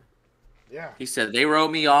for. Yeah, he said they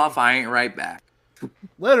wrote me off. I ain't right back.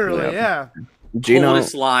 Literally, yeah.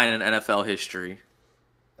 Coolest line in NFL history.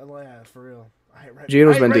 Yeah, for real.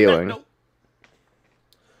 Geno's been dealing. Nope.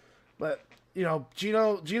 But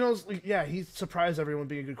Geno's he surprised everyone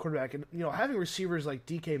being a good quarterback, and having receivers like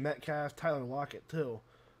DK Metcalf, Tyler Lockett too,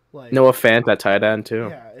 like Noah Fant at tight end too.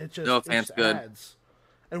 Yeah, it just Noah Fant's good. Adds.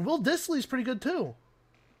 And Will Dissly's pretty good too.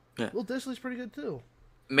 Yeah. Will Dissly's pretty good too.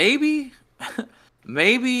 Maybe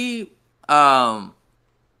Pete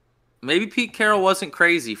Carroll wasn't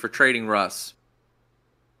crazy for trading Russ.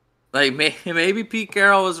 Like, maybe Pete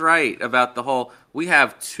Carroll was right about the whole, we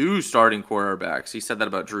have 2 starting quarterbacks. He said that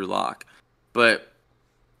about Drew Lock. But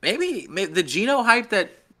maybe the Geno hype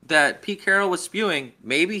that Pete Carroll was spewing,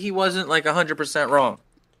 maybe he wasn't like 100% wrong.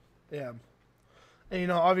 Yeah. And,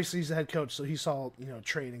 obviously he's the head coach, so he saw,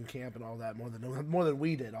 training camp and all that more than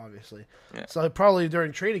we did, obviously. Yeah. So probably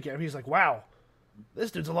during training camp, he's like, wow, this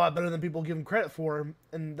dude's a lot better than people give him credit for.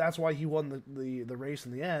 And that's why he won the race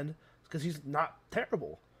in the end, because he's not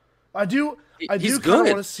terrible. I do kind of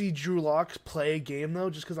want to see Drew Lock play a game, though,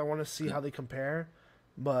 just because I want to see how they compare.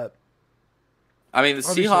 But I mean, the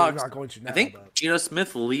Seahawks, not going to now, I think Geno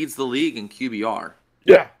Smith leads the league in QBR.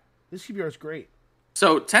 Yeah. His QBR is great.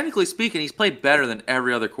 So, technically speaking, he's played better than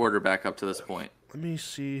every other quarterback up to this point. Let me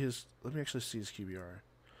actually see his QBR.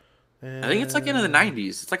 I think it's like into the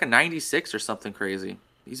 90s. It's like a 96 or something crazy.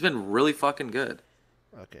 He's been really fucking good.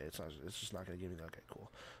 Okay, it's just not going to give me that. Okay, cool.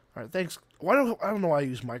 All right, thanks. I don't know why I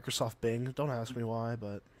use Microsoft Bing. Don't ask me why,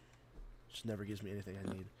 but it just never gives me anything I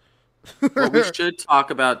need. What we should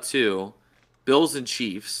talk about too, Bills and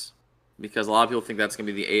Chiefs, because a lot of people think that's going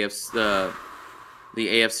to be the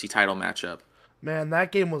AFC title matchup. Man,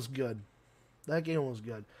 that game was good.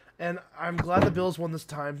 And I'm glad the Bills won this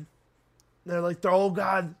time. They're like, oh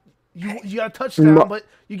God, you got a touchdown, but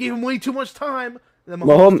you gave him way too much time. And then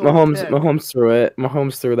Mahomes threw it.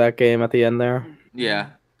 Mahomes threw that game at the end there. Yeah.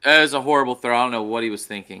 It was a horrible throw. I don't know what he was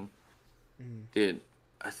thinking. Dude,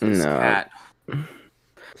 this cat.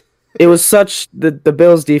 It was such the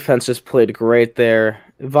Bills defense just played great there.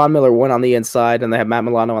 Von Miller went on the inside, and they had Matt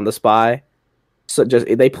Milano on the spy. So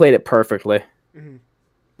they played it perfectly. Mm-hmm.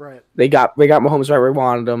 Right. They got Mahomes right where we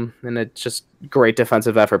wanted him, and it's just great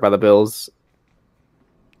defensive effort by the Bills.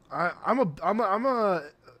 I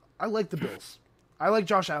like the Bills. I like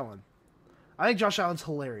Josh Allen. I think Josh Allen's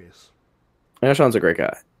hilarious. Josh Allen's a great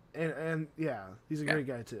guy. And yeah, he's a great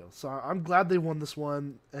guy too. So I'm glad they won this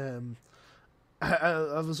one.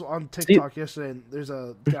 I was on TikTok yesterday, and there's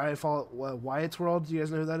a guy I follow, Wyatt's World. Do you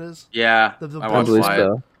guys know who that is? Yeah, I watched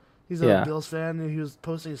Wyatt. He's a Bills fan, and he was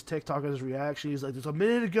posting his TikTok of his reaction. He's like, "There's a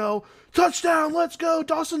minute ago, touchdown, let's go,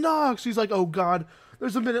 Dawson Knox." He's like, "Oh God,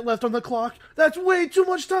 there's a minute left on the clock. That's way too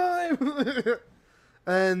much time."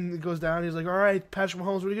 And it goes down. He's like, "All right, Patrick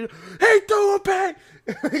Mahomes, what are you gonna do?" "Hey, throw it back!"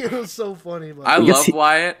 It was so funny. But I love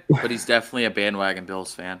Wyatt, but he's definitely a bandwagon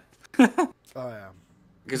Bills fan. Oh yeah.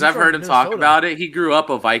 Because I've heard him talk about it. He grew up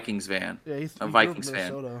a Vikings fan. Yeah, he's a Vikings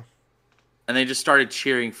fan. And they just started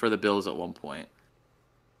cheering for the Bills at one point.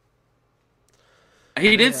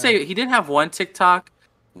 He did say he did have one TikTok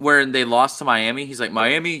where they lost to Miami. He's like,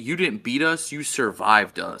 "Miami, you didn't beat us, you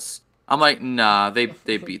survived us." I'm like, "Nah, they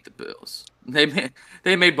beat the Bills.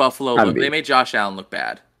 They made Buffalo look. They made Josh Allen look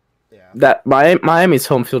bad." Yeah. That Miami's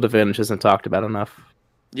home field advantage isn't talked about enough.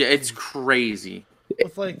 Yeah, it's crazy.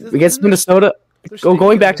 Against Minnesota.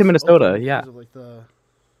 Going back to Minnesota, yeah.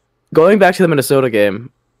 Going back to the Minnesota game,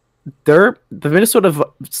 the Minnesota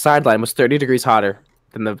sideline was 30 degrees hotter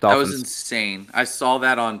than the Dolphins. That was insane. I saw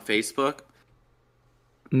that on Facebook.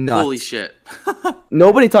 Nuts. Holy shit.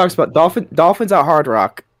 Nobody talks about Dolphins at Hard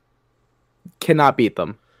Rock. Cannot beat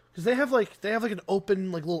them. Because they have an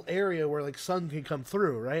open little area where sun can come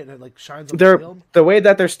through, right? And it shines on the field. The way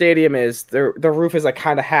that their stadium is, their roof is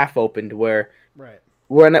kind of half opened where right.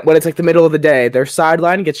 When it's the middle of the day, their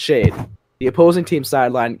sideline gets shade. The opposing team's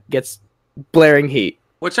sideline gets blaring heat.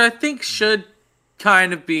 Which I think should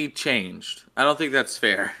kind of be changed. I don't think that's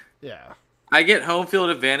fair. Yeah. I get home field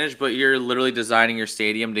advantage, but you're literally designing your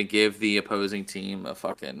stadium to give the opposing team a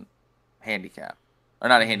fucking handicap. Or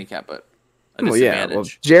not a handicap, but a disadvantage.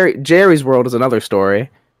 Well, Jerry's World is another story.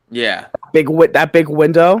 Yeah. That big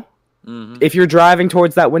window, if you're driving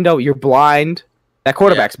towards that window, you're blind. That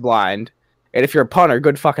quarterback's blind. And if you're a punter,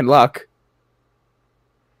 good fucking luck.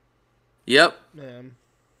 Yep. Man.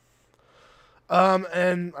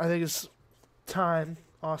 And I think it's time,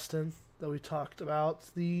 Austin, that we talked about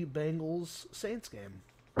the Bengals-Saints game.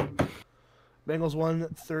 Bengals won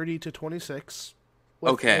 30-26.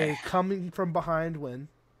 With a coming from behind win.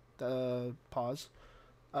 Pause.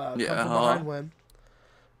 Coming from behind win.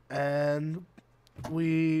 And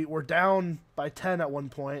we were down by 10 at one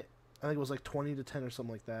point. I think it was 20-10 or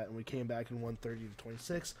something like that, and we came back and won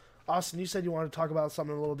 30-26. Austin, you said you wanted to talk about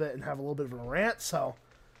something a little bit and have a little bit of a rant, so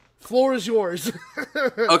floor is yours.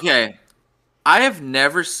 Okay. I have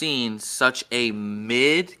never seen such a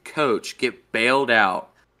mid coach get bailed out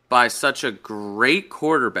by such a great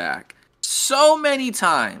quarterback so many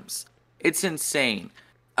times. It's insane.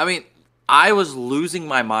 I mean, I was losing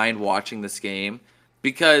my mind watching this game.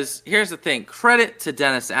 Because here's the thing, credit to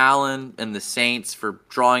Dennis Allen and the Saints for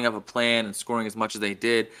drawing up a plan and scoring as much as they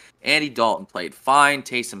did. Andy Dalton played fine.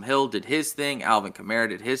 Taysom Hill did his thing. Alvin Kamara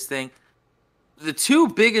did his thing. The two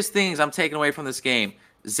biggest things I'm taking away from this game,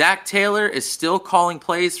 Zach Taylor is still calling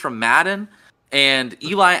plays from Madden, and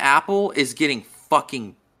Eli Apple is getting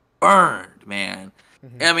fucking burned, man.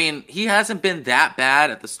 Mm-hmm. I mean, he hasn't been that bad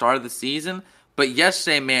at the start of the season, but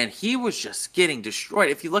yesterday, man, he was just getting destroyed.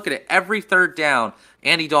 If you look at it, every third down,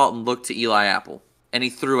 Andy Dalton looked to Eli Apple, and he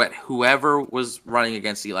threw at whoever was running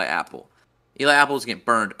against Eli Apple. Eli Apple was getting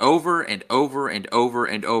burned over and over and over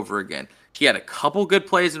and over again. He had a couple good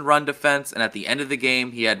plays in run defense, and at the end of the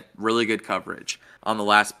game, he had really good coverage on the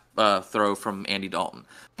last throw from Andy Dalton.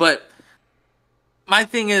 But my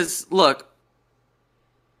thing is, look,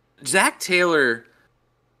 Zach Taylor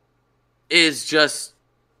is just,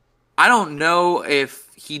 I don't know if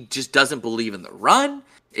he just doesn't believe in the run,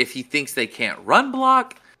 if he thinks they can't run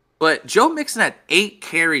block, but Joe Mixon had 8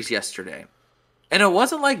 carries yesterday. And it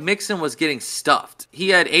wasn't like Mixon was getting stuffed. He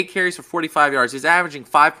had 8 carries for 45 yards. He was averaging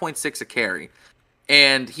 5.6 a carry.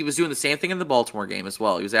 And he was doing the same thing in the Baltimore game as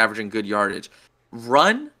well. He was averaging good yardage.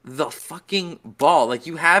 Run the fucking ball. Like,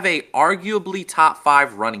 you have a arguably top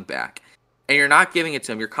 5 running back, and you're not giving it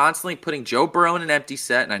to him. You're constantly putting Joe Burrow in an empty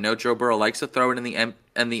set, and I know Joe Burrow likes to throw it in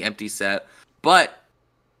the empty set, but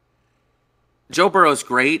Joe Burrow's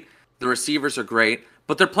great. The receivers are great,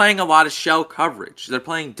 but they're playing a lot of shell coverage. They're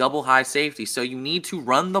playing double high safety, so you need to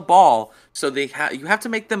run the ball. So you have to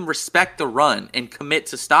make them respect the run and commit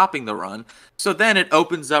to stopping the run. So then it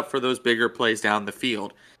opens up for those bigger plays down the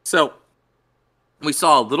field. So we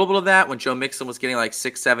saw a little bit of that when Joe Mixon was getting like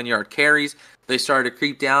 6-7 yard carries. They started to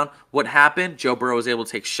creep down. What happened? Joe Burrow was able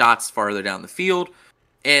to take shots farther down the field.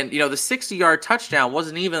 And, the 60-yard touchdown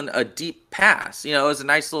wasn't even a deep pass. It was a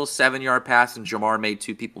nice little 7-yard pass, and Jamar made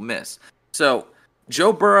 2 people miss. So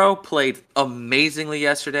Joe Burrow played amazingly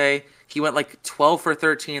yesterday. He went like 12 for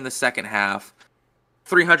 13 in the second half,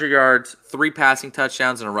 300 yards, 3 passing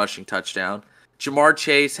touchdowns, and a rushing touchdown. Jamar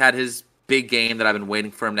Chase had his big game that I've been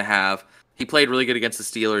waiting for him to have. He played really good against the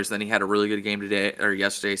Steelers. Then he had a really good game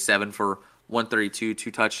yesterday, 7 for 132,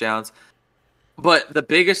 2 touchdowns. But the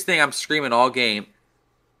biggest thing I'm screaming all game,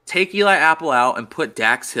 take Eli Apple out and put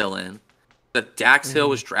Dax Hill in. Dax Hill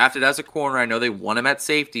was drafted as a corner. I know they want him at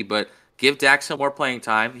safety, but give Dax Hill more playing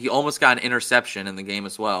time. He almost got an interception in the game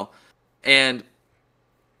as well. And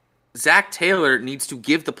Zach Taylor needs to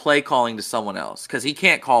give the play calling to someone else because he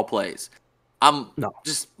can't call plays.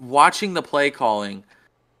 Just watching the play calling,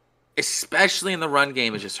 especially in the run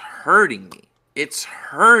game, is just hurting me. It's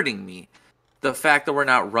hurting me, the fact that we're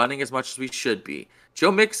not running as much as we should be.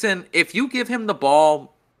 Joe Mixon, if you give him the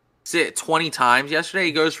ball 20 times yesterday,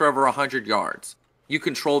 he goes for over 100 yards. You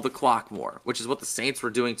control the clock more, which is what the Saints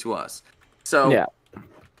were doing to us. So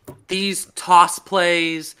these toss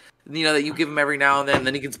plays, that you give him every now and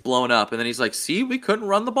then he gets blown up, and then he's like, see, we couldn't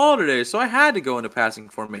run the ball today, so I had to go into passing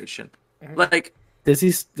formation. Like, did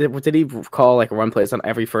he call like run plays on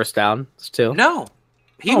every first down too? No.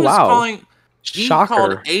 He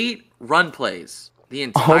called 8 run plays the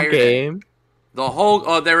entire game. The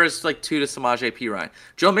whole there was like 2 to Samaje Perine.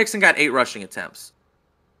 Joe Mixon got 8 rushing attempts.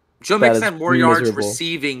 Joe Mixon had more yards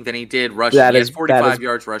receiving than he did rushing. He has 45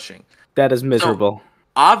 yards rushing. That is miserable. So,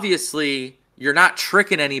 obviously, you're not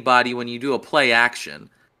tricking anybody when you do a play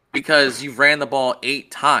action because you've ran the ball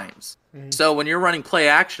 8 times. So when you're running play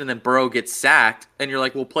action and then Burrow gets sacked and you're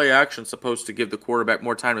like, well, play action's supposed to give the quarterback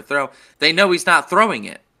more time to throw. They know he's not throwing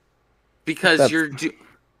it because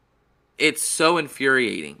it's so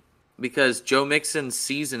infuriating because Joe Mixon's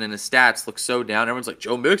season and his stats look so down. Everyone's like,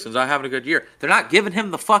 Joe Mixon's not having a good year. They're not giving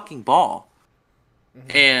him the fucking ball.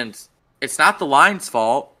 And it's not the line's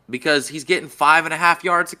fault because he's getting 5.5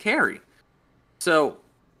 yards a carry. So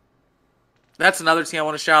that's another team I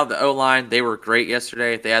want to shout out, the O-line. They were great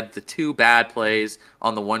yesterday. They had the 2 bad plays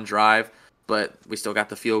on the one drive, but we still got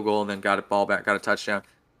the field goal and then got a ball back, got a touchdown.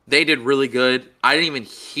 They did really good. I didn't even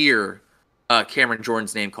hear Cameron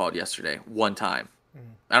Jordan's name called yesterday one time.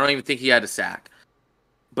 I don't even think he had a sack.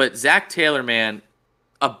 But Zach Taylor, man,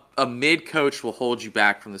 a mid-coach will hold you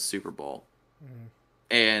back from the Super Bowl.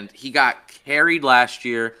 And he got carried last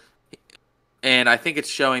year. And I think it's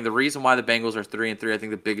showing the reason why the Bengals are 3-3. I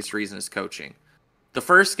think the biggest reason is coaching. The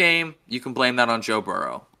first game, you can blame that on Joe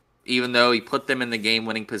Burrow, even though he put them in the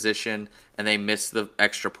game-winning position and they missed the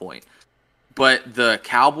extra point. But the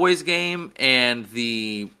Cowboys game and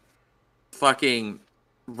the fucking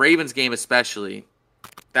Ravens game especially,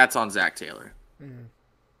 that's on Zach Taylor.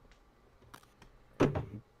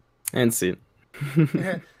 And scene.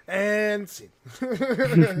 And scene.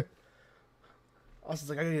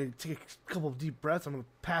 Austin's like, I gotta take a couple of deep breaths. I'm gonna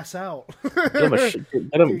pass out.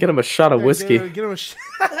 Get him a shot of whiskey. Get him a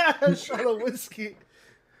shot of whiskey.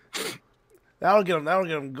 That'll get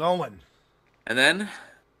him going. And then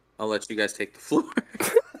I'll let you guys take the floor.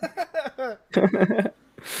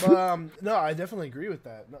 But no, I definitely agree with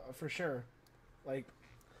that. No, for sure. Like,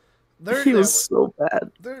 he was so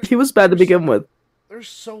bad. He was bad to begin with. There's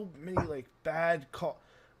so many like bad call.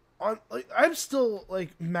 I'm still like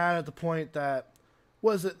mad at the point that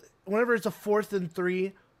whenever it's a 4th and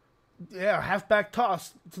 3, halfback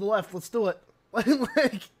toss to the left. Let's do it. Like,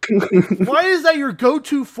 why is that your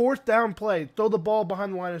go-to 4th down play? Throw the ball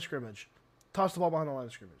behind the line of scrimmage. Toss the ball behind the line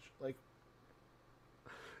of scrimmage. Like,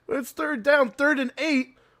 when it's 3rd down, 3rd and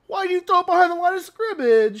 8, why do you throw it behind the line of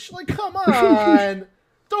scrimmage? Like, come on.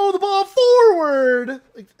 Throw the ball forward.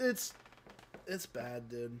 Like, it's bad,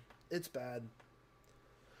 dude. It's bad.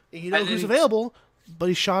 And you know who's available?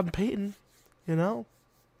 Buddy Sean Payton. You know?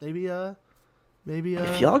 Maybe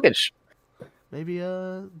if y'all get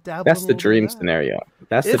dabble. That's the dream scenario.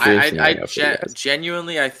 That's the dream scenario.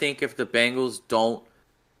 Genuinely, I think if the Bengals don't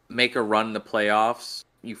make a run in the playoffs,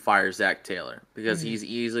 you fire Zach Taylor because he's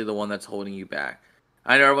easily the one that's holding you back.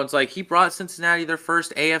 I know everyone's like, he brought Cincinnati their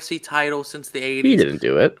first AFC title since the 80s. He didn't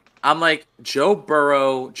do it. I'm like, Joe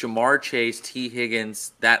Burrow, Jamar Chase, T.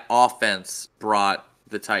 Higgins, that offense brought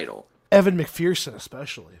the title. Evan McPherson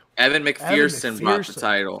especially. Evan McPherson brought the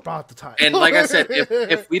title. Brought the title. And like I said,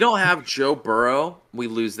 if we don't have Joe Burrow, we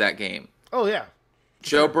lose that game. Oh, yeah.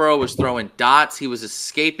 Joe Burrow was throwing dots. He was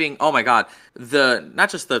escaping. Oh, my God. Not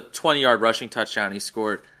just the 20-yard rushing touchdown he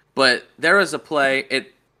scored, but there was a play.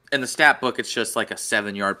 In the stat book, it's just like a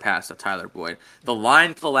 7-yard pass to Tyler Boyd. The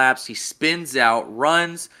line collapsed. He spins out,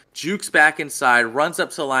 runs, jukes back inside, runs up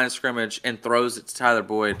to the line of scrimmage, and throws it to Tyler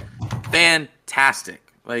Boyd. Fantastic.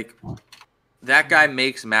 Like, that guy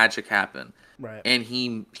makes magic happen. Right. And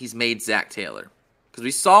he's made Zach Taylor. Because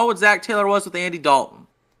we saw what Zach Taylor was with Andy Dalton.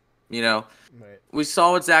 You know? Right. We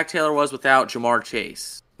saw what Zach Taylor was without Jamar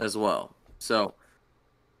Chase as well. So,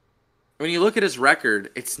 when you look at his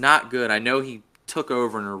record, it's not good. I know he took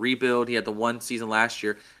over in a rebuild. He had the one season last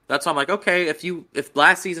year. That's why I'm like, okay, if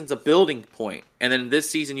last season's a building point, and then this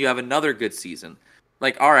season you have another good season,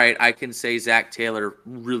 like, all right, I can say Zach Taylor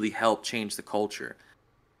really helped change the culture.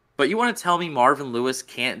 But you want to tell me Marvin Lewis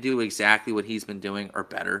can't do exactly what he's been doing or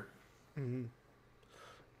better? Mm-hmm.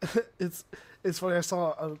 It's funny. I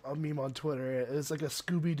saw a meme on Twitter. It's like a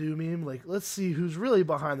Scooby-Doo meme. Like, let's see who's really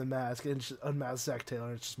behind the mask. And just unmask Zach Taylor.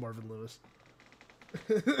 And it's just Marvin Lewis.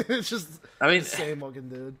 It's just the same looking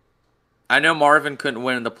dude. I know Marvin couldn't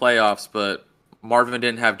win in the playoffs, but Marvin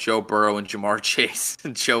didn't have Joe Burrow and Jamar Chase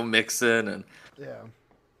and Joe Mixon. And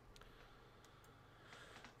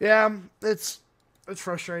yeah, it's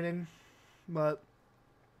frustrating, but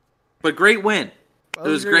great win. It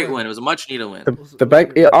was a great win. It was a much needed win.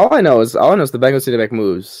 All I know is the Bengals need to make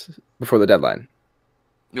moves before the deadline.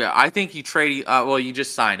 Yeah, I think you trade. You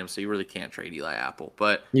just signed him, so you really can't trade Eli Apple.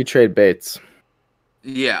 But you trade Bates.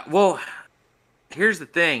 Yeah, well, here's the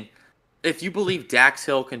thing: if you believe Dax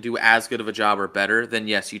Hill can do as good of a job or better, then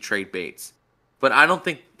yes, you trade Bates. But I don't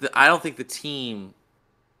think the team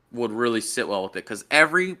would really sit well with it because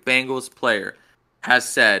every Bengals player has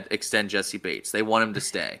said extend Jesse Bates. They want him to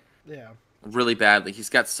stay. Yeah. Really badly. He's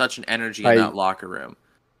got such an energy in that locker room.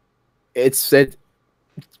 It's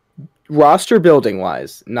roster building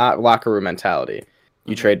wise, not locker room mentality.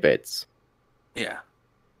 You trade Bates. Yeah.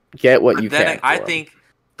 Get what you can. I think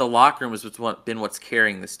the locker room has been what's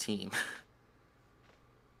carrying this team.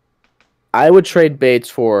 I would trade Bates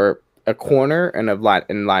for a corner and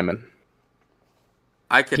lineman.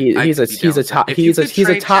 He's a top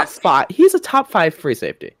 5 free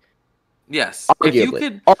safety. Yes.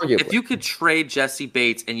 Arguably. If you could trade Jesse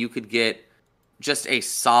Bates and you could get just a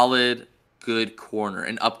solid, good corner,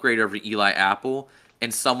 an upgrade over Eli Apple,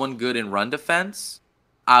 and someone good in run defense,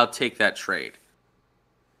 I'll take that trade.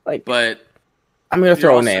 But I'm gonna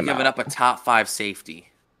throw a name. Giving up a top 5 safety.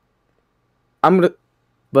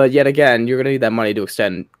 But yet again, you're gonna need that money to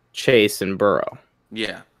extend Chase and Burrow.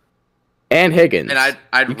 Yeah. And Higgins.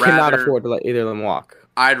 And you cannot afford to let either of them walk.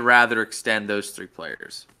 I'd rather extend those 3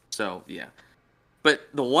 players. So, yeah. But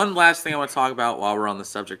the one last thing I want to talk about while we're on the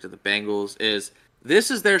subject of the Bengals is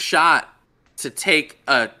this is their shot to take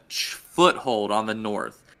a foothold on the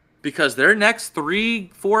North. Because their next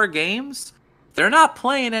 3-4 games, they're not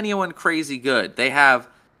playing anyone crazy good. They have,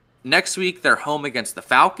 next week, they're home against the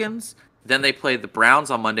Falcons. Then they play the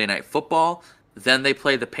Browns on Monday Night Football. Then they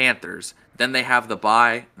play the Panthers. Then they have the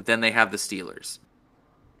bye. Then they have the Steelers.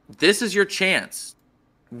 This is your chance.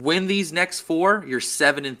 Win these next 4, you're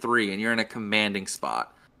 7-3, and you're in a commanding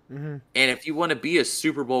spot. Mm-hmm. And if you want to be a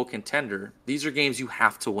Super Bowl contender, these are games you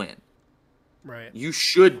have to win. Right. You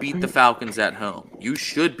should beat the Falcons at home. You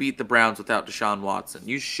should beat the Browns without Deshaun Watson.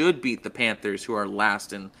 You should beat the Panthers, who are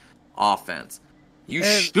last in offense. You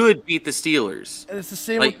should beat the Steelers. And it's the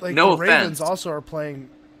same with the Ravens also are playing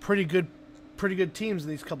pretty good teams in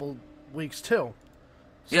these couple weeks too.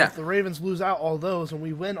 So if the Ravens lose out all those and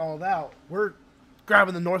we win all that, we're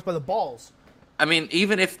grabbing the North by the balls. I mean,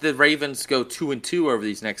 even if the Ravens go 2-2 over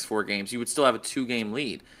these next 4 games, you would still have a 2-game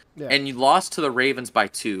lead. Yeah. And you lost to the Ravens by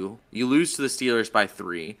 2. You lose to the Steelers by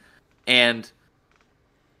 3. And,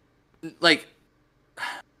 like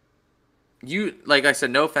I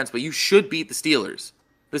said, no offense, but you should beat the Steelers.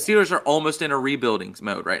 The Steelers are almost in a rebuilding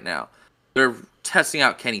mode right now. They're testing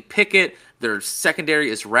out Kenny Pickett. Their secondary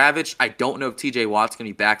is ravaged. I don't know if TJ Watt's going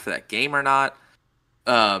to be back for that game or not.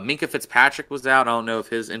 Minkah Fitzpatrick was out. I don't know if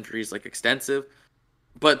his injury is extensive,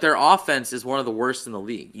 but their offense is one of the worst in the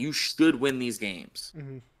league. You should win these games.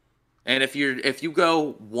 Mm-hmm. And if you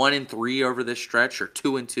go 1-3 over this stretch or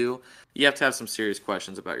 2-2, you have to have some serious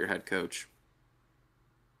questions about your head coach.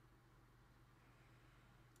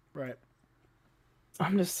 Right.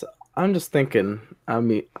 I'm just thinking. I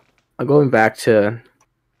mean, I'm going back to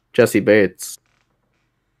Jesse Bates.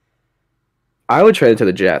 I would trade it to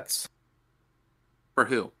the Jets. For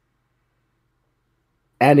who?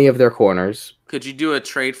 Any of their corners. Could you do a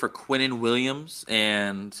trade for Quinnen Williams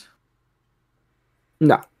and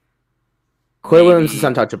No. Quay Williams Maybe- is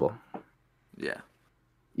untouchable. Yeah.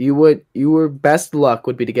 Your best luck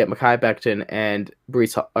would be to get Mekhi Becton and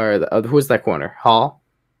Brees who's that corner? Hall?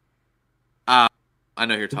 I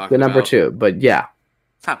know who you're talking The number about. 2, but yeah,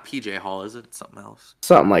 It's not PJ Hall, is it? It's something else.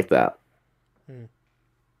 something like that. Hmm.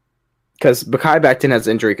 Because Mekhi Becton has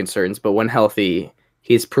injury concerns, but when healthy,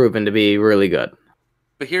 he's proven to be really good.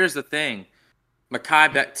 But here's the thing.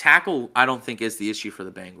 Tackle, I don't think is the issue for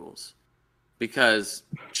the Bengals. Because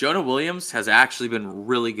Jonah Williams has actually been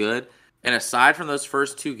really good. And aside from those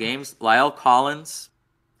first 2 games, Lyle Collins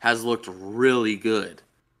has looked really good.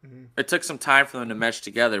 Mhm. It took some time for them to mesh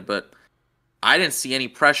together, but I didn't see any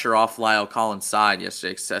pressure off Lyle Collins' side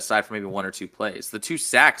yesterday, aside from maybe 1 or 2 plays. The 2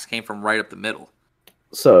 sacks came from right up the middle.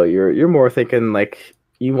 So you're more thinking like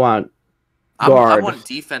you want I guard. want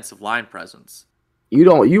defensive line presence. You'd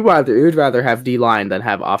rather have D line than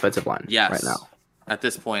have offensive line Yes. right now. At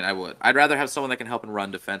this point, I would. I'd rather have someone that can help in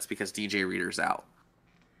run defense because DJ Reader's out.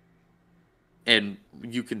 And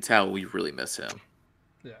you can tell we really miss him.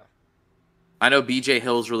 Yeah. I know BJ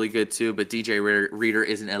Hill's really good too, but DJ Reader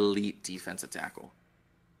is an elite defensive tackle.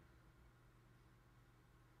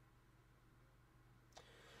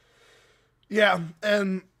 Yeah,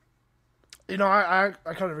 and I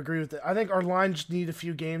kind of agree with it. I think our lines need a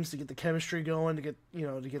few games to get the chemistry going, to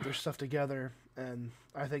get their stuff together, and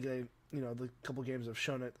I think they, the couple games have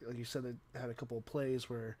shown it. Like you said, they had a couple of plays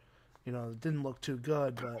where, it didn't look too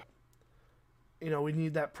good, but we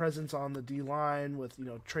need that presence on the D line with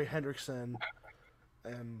Trey Hendrickson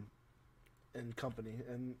and company,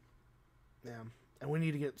 and yeah, and we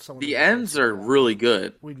need to get someone. The ends are really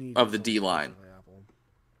good of the D line.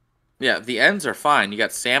 Yeah, the ends are fine. You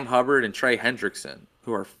got Sam Hubbard and Trey Hendrickson,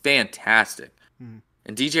 who are fantastic. Hmm.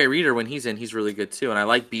 And DJ Reader, when he's in, he's really good too. And I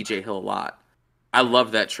like BJ Hill a lot. I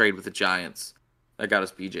love that trade with the Giants. That got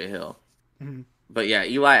us BJ Hill. Mm-hmm. But yeah,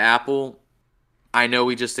 Eli Apple, I know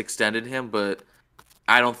we just extended him, but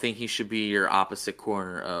I don't think he should be your opposite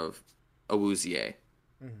corner of Awuzie.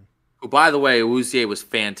 Mm-hmm. Who, by the way, Awuzie was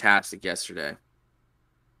fantastic yesterday.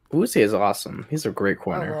 Uzi is awesome. He's a great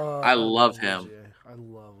corner. I love him. I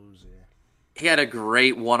love Uzi. He had a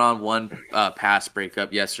great one-on-one pass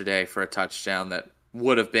breakup yesterday for a touchdown that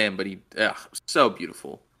would have been, but so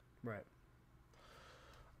beautiful. Right.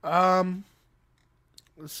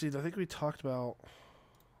 Let's see. I think we talked about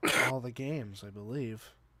all the games, I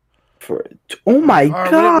believe. Oh my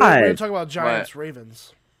We're god! gonna talk about Giants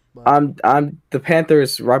Ravens. But, I'm the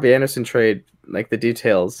Panthers Robbie Anderson trade, like the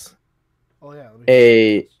details. oh yeah.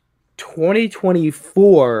 A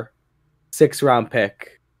 2024 6th-round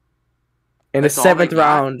pick and That's a all they 7th got?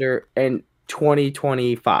 rounder in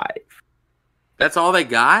 2025. That's all they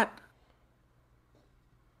got?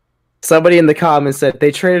 Somebody in the comments said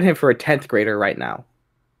they traded him for a 10th grader right now.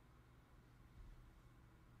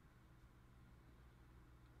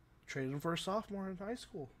 Traded him for a sophomore in high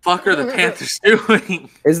school. Fuck are the Panthers doing?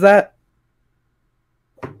 Is that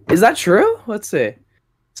true? Let's see.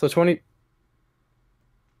 So 20.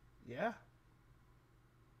 Yeah.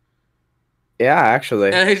 Yeah,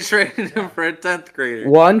 actually. And they traded him for a 10th grader.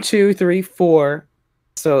 1, 2, 3, 4.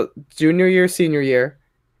 So junior year, senior year,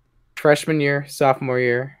 freshman year, sophomore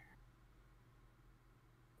year,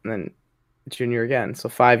 and then junior again. So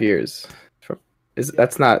 5 years.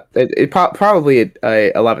 That's not probably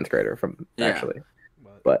a 11th grader from actually.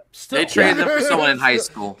 But Still. They traded him for someone in high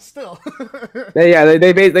school. Still. they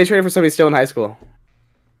traded for somebody still in high school.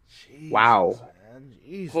 Jesus, Wow. man.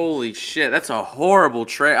 Jesus. Holy shit, that's a horrible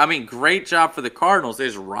trade. I mean, great job for the Cardinals. They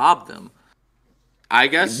just robbed them. I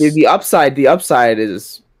guess. The upside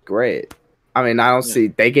is great. I mean, I don't see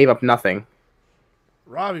they gave up nothing.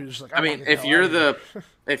 Robbie was just like, I mean, if you're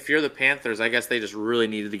the Panthers, I guess they just really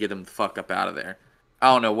needed to get him the fuck up out of there.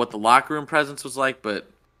 I don't know what the locker room presence was like, but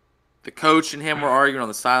the coach and him were arguing on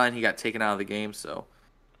the sideline. He got taken out of the game, so.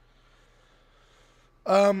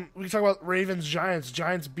 we can talk about Ravens Giants.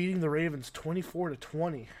 Giants beating the Ravens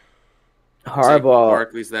 24-20.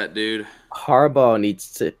 Barkley's that dude. Harbaugh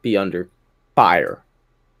needs to be under fire.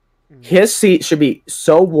 His seat should be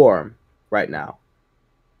so warm right now.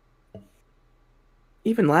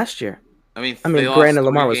 Even last year. I mean, granted,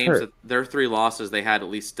 Lamar was hurt. Their 3 losses, they had at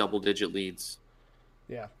least double-digit leads.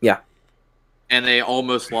 Yeah. And they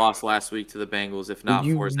almost lost last week to the Bengals, if not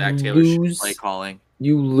for Zach Taylor's play calling.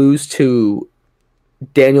 You lose to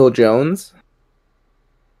Daniel Jones?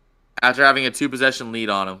 After having a 2-possession lead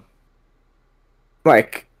on him.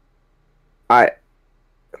 Like, I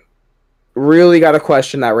really got to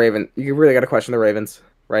question that Raven. You really got to question the Ravens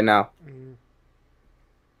right now.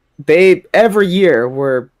 They every year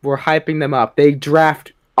we're hyping them up. They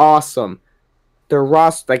draft awesome. their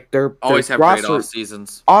roster, like their Always their have great roster, off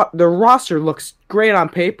seasons. their roster looks great on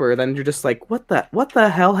paper. Then you're just like, what the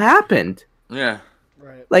hell happened? Yeah.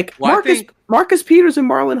 Right. Like Well, Marcus Peters and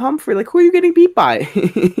Marlon Humphrey. Like, who are you getting beat by?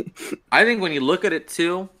 I think when you look at it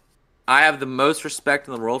too, I have the most respect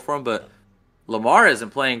in the world for him, but Lamar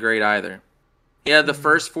isn't playing great either. He had the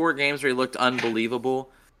first 4 games where he looked unbelievable.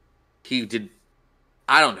 He did.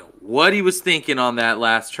 I don't know what he was thinking on that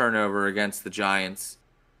last turnover against the Giants.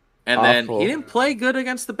 And then he didn't play good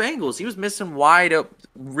against the Bengals. He was missing wide open.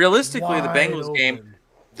 Realistically, the Bengals game,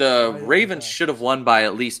 the Ravens should have won by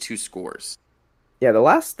at least 2 scores. Yeah, the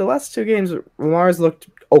last 2 games, Lamar's looked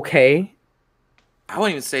okay. I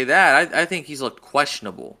wouldn't even say that. I think he's looked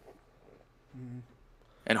questionable.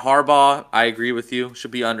 And Harbaugh, I agree with you,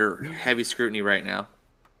 should be under heavy scrutiny right now.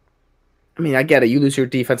 I mean, I get it. You lose your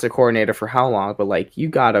defensive coordinator for how long? But, like, you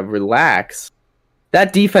gotta relax.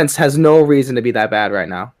 That defense has no reason to be that bad right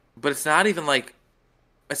now. But it's not even like...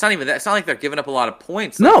 It's not even that. It's not like they're giving up a lot of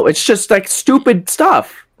points. No, it's just, like, stupid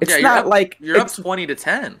stuff. It's not like... You're up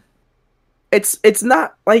 20-10. It's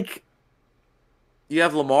not like... You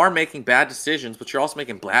have Lamar making bad decisions, but you're also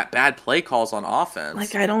making bad play calls on offense.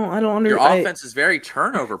 Like, I don't understand. Your offense is very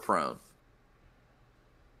turnover prone.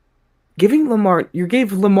 You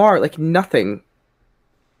gave Lamar, like, nothing.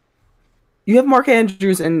 You have Mark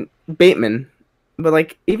Andrews and Bateman, but,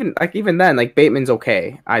 like, even then, like, Bateman's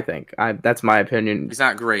okay, I think. That's my opinion. He's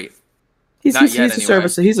not great. He's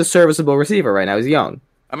a serviceable receiver right now. He's young.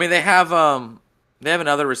 I mean, they have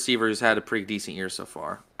another receiver who's had a pretty decent year so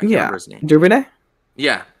far. I can't remember his name. Duvernay?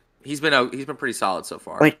 Yeah, he's been pretty solid so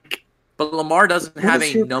far. Like, but Lamar doesn't have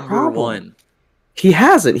a number one. He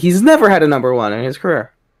hasn't. He's never had a number one in his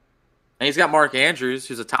career. And he's got Mark Andrews,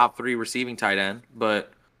 who's a top 3 receiving tight end.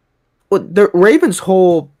 But the Ravens'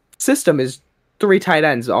 whole system is 3 tight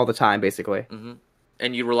ends all the time, basically. Mm-hmm.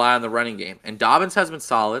 And you rely on the running game. And Dobbins has been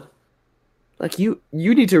solid. Like, you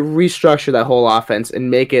need to restructure that whole offense and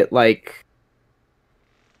make it like,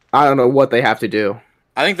 I don't know what they have to do.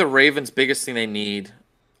 I think the Ravens' biggest thing they need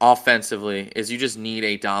offensively is you just need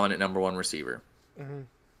a dominant number 1 receiver.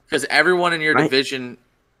 Because everyone in your division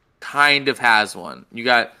kind of has one. You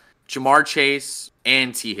got Jamar Chase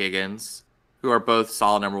and T. Higgins, who are both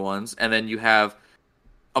solid number 1s. And then you have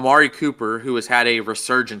Amari Cooper, who has had a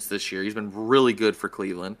resurgence this year. He's been really good for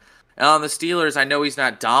Cleveland. And on the Steelers, I know he's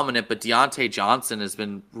not dominant, but Deontay Johnson has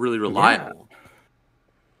been really reliable.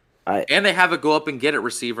 Yeah. And they have a go up and get it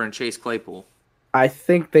receiver in Chase Claypool. I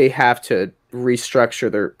think they have to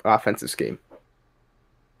restructure their offensive scheme.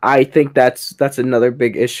 I think that's another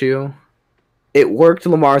big issue. It worked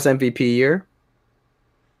Lamar's MVP year,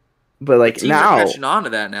 but like now, catching on to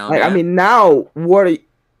that now. Like, I mean, now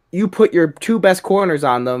you put your 2 best corners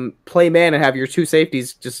on them, play man, and have your 2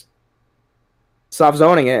 safeties just stop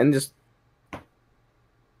zoning it, and just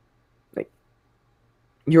like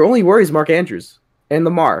your only worry is Mark Andrews and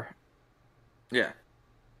Lamar. Yeah.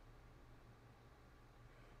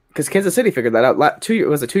 Because Kansas City figured that out.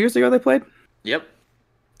 Was it 2 years ago they played? Yep.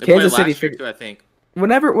 They Kansas City figured too, I think.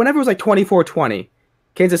 Whenever it was like 24-20,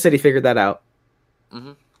 Kansas City figured that out.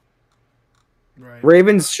 Mm-hmm. Right.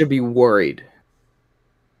 Ravens should be worried.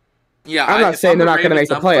 Yeah, I'm not saying they're not going to make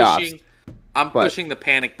the playoffs. I'm pushing the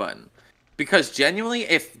panic button. Because genuinely,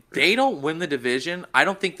 if they don't win the division, I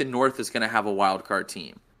don't think the North is going to have a wild card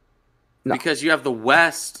team. No. Because you have the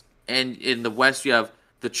West, and in the West you have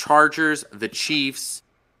the Chargers, the Chiefs.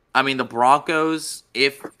 I mean, the Broncos,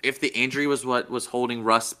 if the injury was what was holding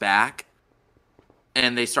Russ back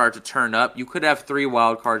and they started to turn up, you could have 3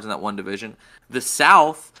 wild cards in that one division. The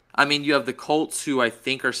South, I mean, you have the Colts, who I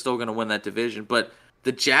think are still going to win that division, but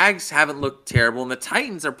the Jags haven't looked terrible, and the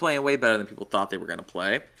Titans are playing way better than people thought they were going to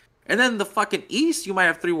play. And then the fucking East, you might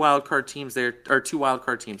have 3 wild card teams there, or 2 wild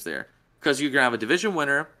card teams there, because you're going to have a division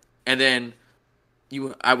winner, and then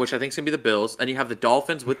which I think is going to be the Bills, and you have the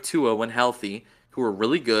Dolphins with Tua when healthy, who are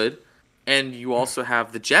really good, and you also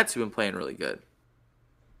have the Jets who have been playing really good.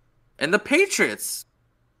 And the Patriots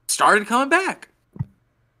started coming back.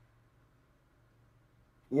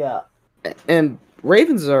 Yeah. And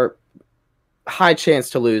Ravens are high chance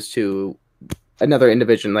to lose to another in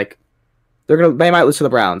division. Like, they might lose to the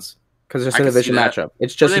Browns because it's just a division matchup.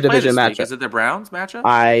 It's just a division matchup. Is it the Browns matchup?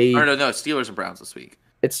 No, Steelers and Browns this week.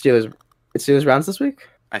 It's Steelers Browns this week?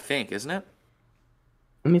 I think, isn't it?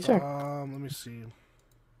 Let me check. Let me see.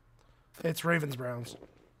 It's Ravens Browns.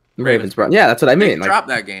 Ravens Browns. Yeah, that's what I mean. They drop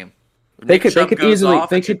that game. They could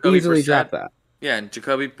easily drop that. Yeah, and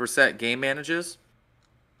Jacoby Brissett game manages.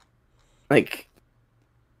 Like,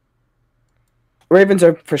 Ravens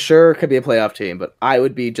are for sure could be a playoff team, but I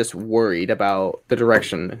would be just worried about the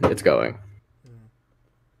direction it's going.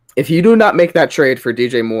 If you do not make that trade for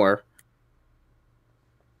DJ Moore,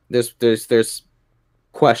 there's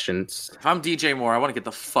questions. If I'm DJ Moore, I want to get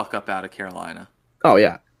the fuck up out of Carolina. Oh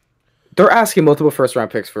yeah, they're asking multiple first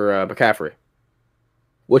round picks for McCaffrey,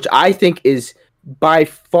 which I think is by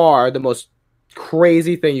far the most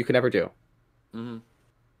crazy thing you can ever do. Mm-hmm.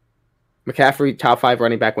 McCaffrey, top 5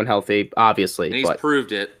 running back when healthy, obviously. And he's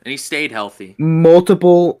proved it, and he stayed healthy.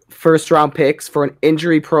 Multiple first round picks for an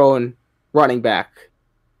injury prone running back.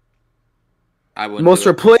 I wouldn't. Most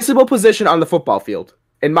replaceable position on the football field,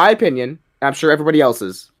 in my opinion. I'm sure everybody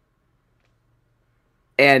else's.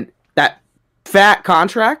 And that fat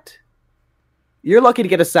contract, you're lucky to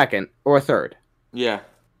get a second or a third. Yeah.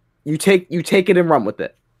 You take it and run with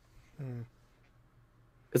it.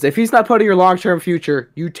 Because if he's not part of your long-term future,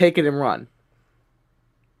 you take it and run.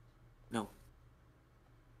 No.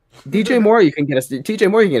 DJ Moore, you can get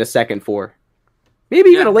a second for.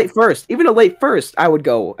 Maybe even a late first. Even a late first, I would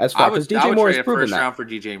go as far because DJ Moore has proven that. Round for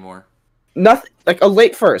DJ Moore. Nothing like a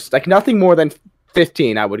late first, like nothing more than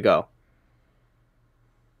 15. I would go.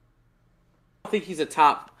 I think he's a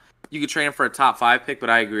top. You could trade him for a top 5 pick, but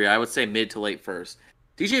I agree. I would say mid to late first.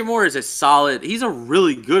 DJ Moore is a solid. He's a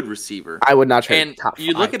really good receiver. I would not trade. And top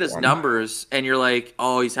you look at his him. numbers, and you're like,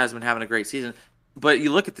 oh, he hasn't been having a great season. But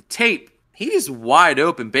you look at the tape, he's wide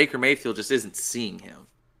open. Baker Mayfield just isn't seeing him.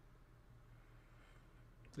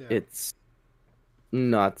 Yeah. It's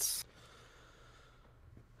nuts.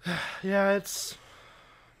 Yeah, it's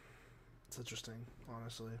interesting,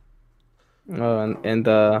 honestly. Oh, and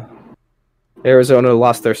Arizona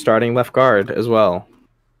lost their starting left guard as well.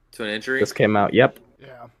 To an injury? This came out. Yep.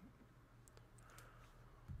 Yeah.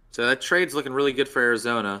 So that trade's looking really good for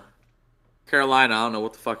Arizona. Carolina, I don't know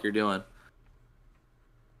what the fuck you're doing.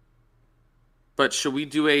 But should we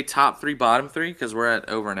do a top 3, bottom 3? Because we're at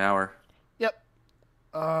over an hour. Yep.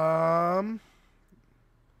 Let me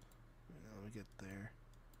get there.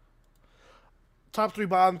 Top 3,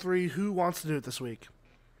 bottom 3. Who wants to do it this week?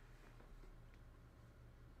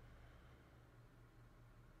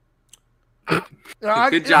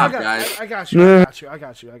 Good job, guys. I got you.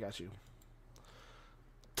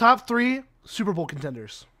 Top 3 Super Bowl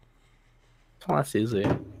contenders. Oh, that's easy.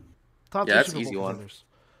 Top 3 that's Super Bowl easy one. contenders.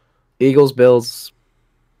 Eagles, Bills.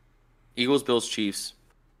 Eagles, Bills, Chiefs.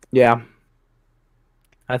 Yeah.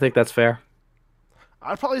 I think that's fair.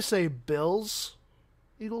 I'd probably say Bills,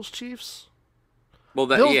 Eagles, Chiefs.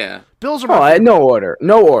 Well, yeah. Bills are my no order.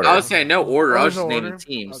 No order. I was saying no order. I was just no naming order?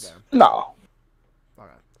 teams. Okay. No. Okay.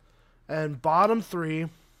 And bottom 3.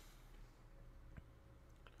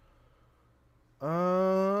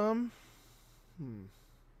 I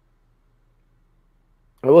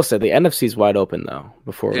will say the NFC is wide open though.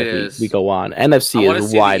 Before we go on, NFC I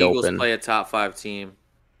is see wide the Eagles open. Play a top 5 team.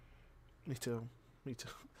 Me too.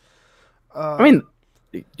 I mean,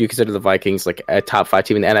 you consider the Vikings like a top 5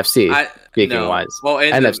 team in the NFC. Speaking wise, well,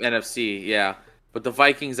 in the NFC, yeah, but the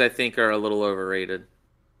Vikings I think are a little overrated.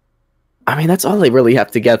 I mean, that's all they really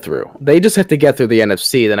have to get through. They just have to get through the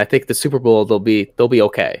NFC. Then I think the Super Bowl they'll be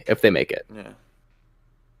okay if they make it. Yeah.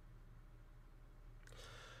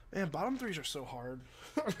 Man, bottom 3s are so hard.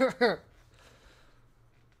 So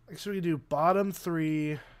we can do bottom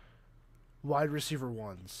 3 wide receiver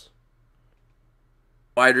 1s.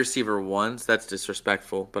 Wide receiver 1s? That's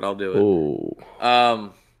disrespectful, but I'll do it. Ooh.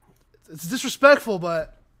 It's disrespectful,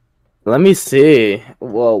 but Let me see.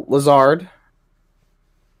 Well, Lazard.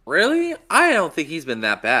 Really? I don't think he's been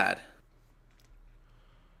that bad.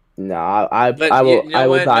 No, I But will you know I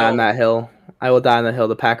will what? die No. on that hill. I will die on the hill.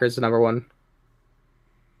 The Packers are number 1.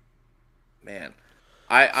 Man.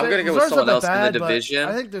 I'm going to go with someone else in the division.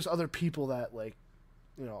 I think there's other people that,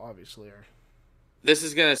 obviously are. This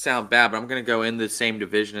is going to sound bad, but I'm going to go in the same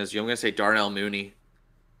division as you. I'm going to say Darnell Mooney.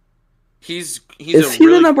 Is he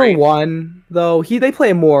the number 1 though? They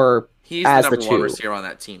play more He's as the number 1 2 receiver on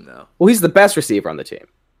that team, though. Well, he's the best receiver on the team.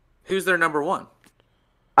 Who's their number 1?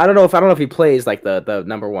 I don't know if he plays like the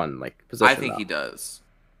number 1 position. I think he does.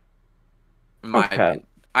 In my opinion.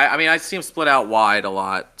 I mean, I see him split out wide a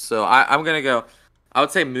lot, so I'm going to go. I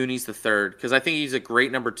would say Mooney's the 3rd because I think he's a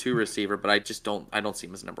great number 2 receiver, but I don't see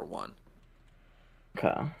him as number 1.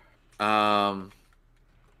 Okay.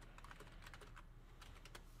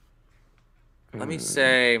 Let me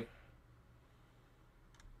say.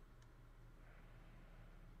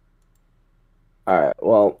 All right.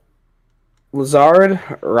 Well, Lazard,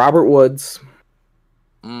 Robert Woods.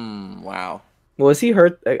 Wow. Well, is he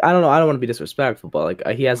hurt? I don't know. I don't want to be disrespectful, but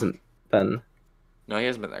he hasn't been. No, he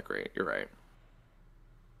hasn't been that great. You're right.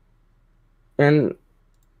 And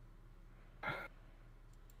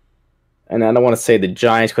I don't want to say the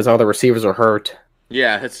Giants because all the receivers are hurt.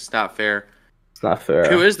 Yeah, it's just not fair. It's not fair.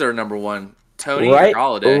 Who is their number one? Tony or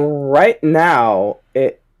Galladay? Right now,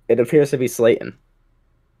 it appears to be Slayton.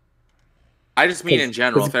 I just mean in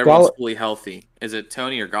general, if everyone's fully healthy. Is it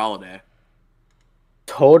Tony or Galladay?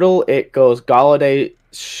 Total, it goes Galladay,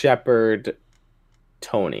 Shepard,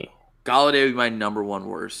 Tony. Galladay would be my number one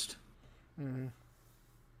worst. Mm-hmm.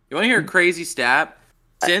 You want to hear a crazy stat?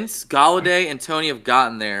 Since Galladay and Tony have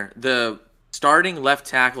gotten there, the starting left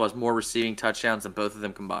tackle has more receiving touchdowns than both of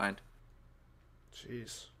them combined.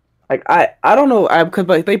 Jeez. Like I don't know,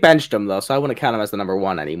 because they benched him though, so I wouldn't count him as the number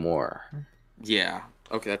one anymore. Yeah.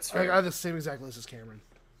 Okay, that's fair. I have the same exact list as Cameron.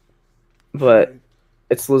 But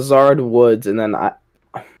it's Lazard, Woods, and then I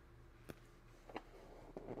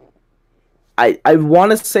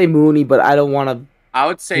want to say Mooney, but I don't want to. I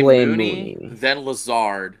would say Mooney, then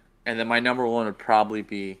Lazard, and then my number one would probably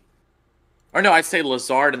be. Or no, I'd say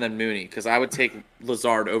Lazard and then Mooney, because I would take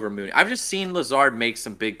Lazard over Mooney. I've just seen Lazard make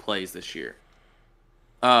some big plays this year.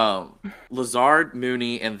 Lazard,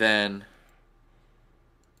 Mooney, and then.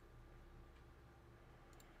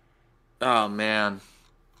 Oh man,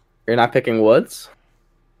 you're not picking Woods?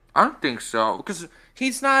 I don't think so, because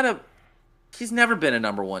he's never been a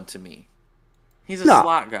number one to me. He's a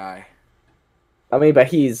slot guy. I mean,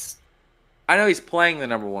 but I know he's playing the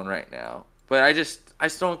number one right now, but I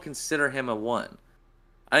still don't consider him a one.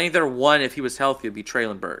 I think their one, if he was healthy, would be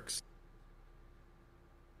Traylon Burks.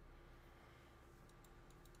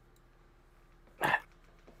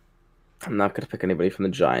 I'm not going to pick anybody from the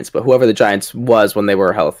Giants, but whoever the Giants was when they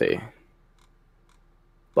were healthy.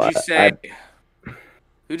 But who'd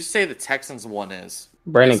you say the Texans one is?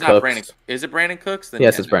 Brandon Cooks. Is it Brandon Cooks? Then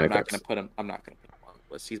yes, it's Brandon Cooks. I'm not going to put him on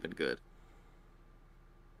the list. He's been good.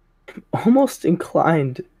 Almost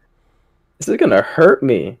inclined. This is going to hurt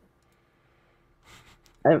me.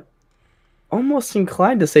 I'm almost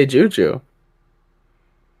inclined to say Juju.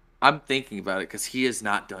 I'm thinking about it because he has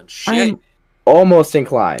not done shit. I'm almost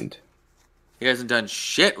inclined. He hasn't done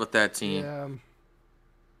shit with that team. Yeah.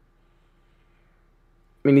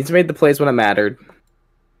 I mean, he's made the plays when it mattered,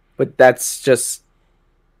 but that's just.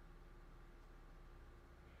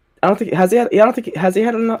 I don't think has he had a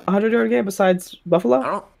 100-yard game besides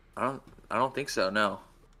Buffalo? I don't think so. No.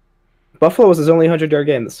 Buffalo was his only 100-yard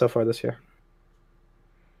game so far this year.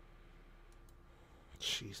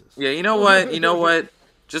 Jesus. Yeah, you know what?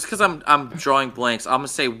 Just because I'm drawing blanks, I'm gonna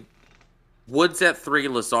say Woods at 3,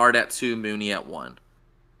 Lazard at 2, Mooney at 1.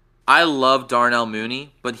 I love Darnell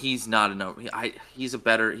Mooney, but he's not a number. He's a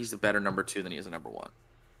better number 2 than he is a number 1.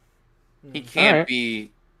 He can't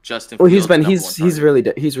be Justin. Well, Fields he's really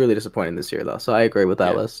disappointing this year though. So I agree with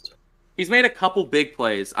that list. He's made a couple big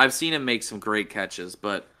plays. I've seen him make some great catches,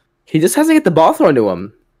 but he just hasn't get the ball thrown to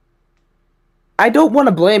him. I don't want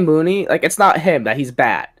to blame Mooney. Like, it's not him that he's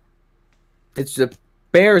bad. It's the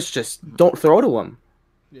Bears just don't throw to him.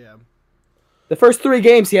 Yeah. The first 3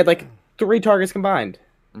 games, he had like 3 targets combined.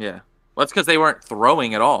 Yeah. Well, that's because they weren't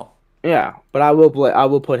throwing at all. Yeah, but I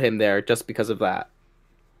will put him there just because of that.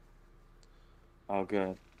 Oh,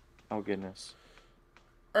 good. Oh, goodness.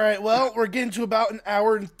 All right, well, we're getting to about an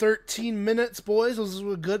hour and 13 minutes, boys. This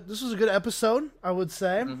was a good episode, I would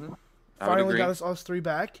say. Mm-hmm. Finally got us 3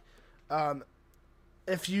 back.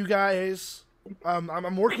 If you guys,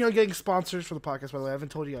 I'm working on getting sponsors for the podcast. By the way, I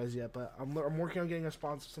haven't told you guys yet, but I'm working on getting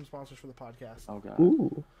some sponsors for the podcast. Oh god.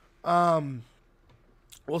 Ooh.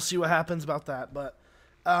 We'll see what happens about that. But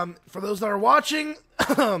for those that are watching,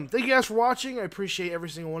 thank you guys for watching. I appreciate every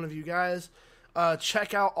single one of you guys.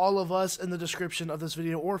 Check out all of us in the description of this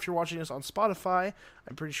video, or if you're watching us on Spotify,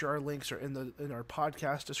 I'm pretty sure our links are in our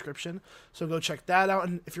podcast description. So go check that out.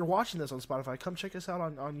 And if you're watching this on Spotify, come check us out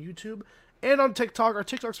on YouTube and on TikTok. Our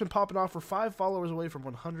TikTok's been popping off. We're 5 followers away from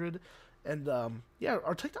 100, and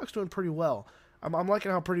our TikTok's doing pretty well. I'm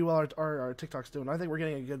liking how pretty well our TikTok's doing. I think we're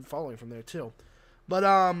getting a good following from there too.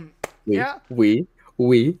 But we.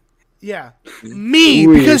 Yeah.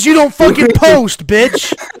 Because you don't fucking post,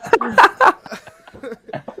 bitch.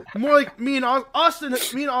 More like me and Austin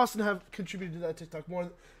have contributed to that TikTok more.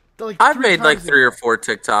 I've made like 3 or 4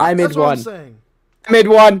 TikToks. I made That's one. What I'm saying. I made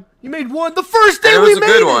one. You made one the first day and it we was a made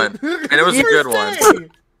good it. one. And it was a good one. It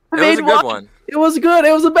was a good one. It was good.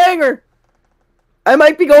 It was a banger. I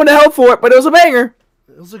might be going to hell for it, but it was a banger.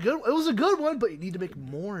 It was a good one, but you need to make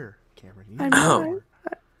more, Cameron. You need to make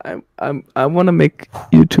more. I want to make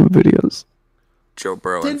YouTube videos. Joe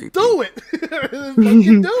Burrow Then MVP. do it.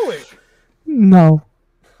 Fucking do it. No.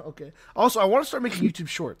 Okay. Also, I want to start making YouTube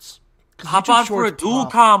shorts. Hop YouTube on for a shorts dual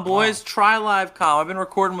com, boys. Try live com. I've been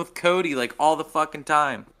recording with Cody like all the fucking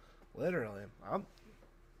time. Literally.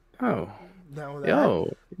 Oh. Now with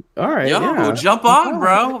Yo. All right. Yo, yeah. jump on,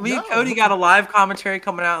 bro. Me and Cody got a live commentary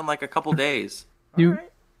coming out in like a couple days. You-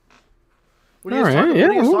 Alright. What do you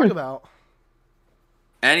guys talk about?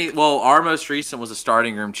 Our most recent was a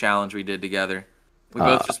starting room challenge we did together. We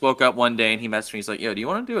both just woke up one day and he messaged me. He's like, "Yo, do you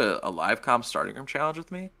want to do a live comp starting room challenge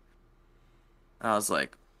with me?" And I was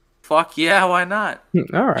like, "Fuck yeah, why not?"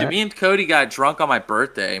 All right. Dude, me and Cody got drunk on my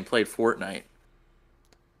birthday and played Fortnite.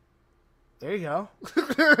 There you go.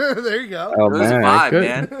 There you go. Oh It was a man, vibe, good.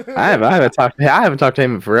 man. I haven't talked to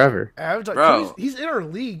him in forever. Bro. He's in our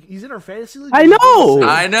league. He's in our fantasy league. I know.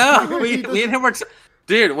 I know. Me and him were...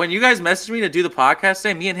 Dude, when you guys messaged me to do the podcast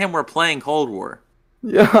today, me and him were playing Cold War.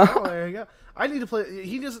 Yeah. Oh, there you go. I need to play.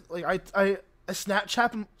 He doesn't like. I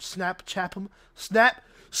Snapchat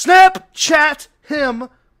him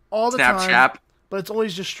all the time. Snapchat. But it's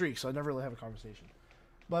always just streaks, so I never really have a conversation.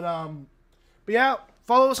 But yeah,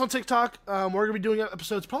 follow us on TikTok. We're gonna be doing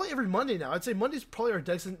episodes probably every Monday now. I'd say Monday's probably our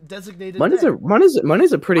designated. Monday's day.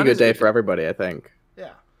 a pretty good day for everybody, I think.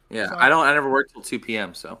 Yeah. Yeah, So I never work till 2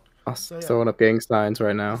 p.m. So I'm So, yeah. throwing up gang signs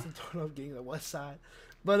right now. I'm getting the West Side.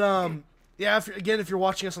 But yeah, if you're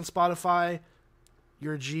watching us on Spotify,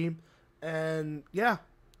 you're a G. And yeah,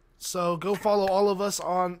 so go follow all of us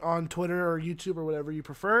on Twitter or YouTube or whatever you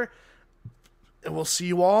prefer. And we'll see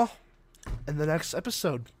you all in the next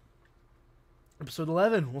episode. Episode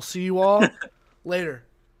 11. We'll see you all later.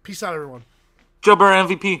 Peace out, everyone. Joe Burrow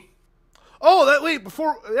MVP. Oh,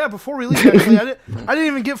 before we leave, actually, I didn't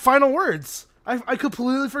even get final words. I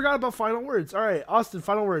completely forgot about final words. All right, Austin,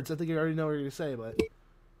 final words. I think you already know what you're gonna say, but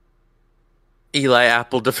Eli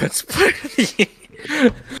Apple defensive player of the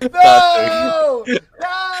year. no,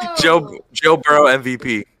 no. Joe Burrow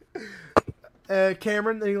MVP.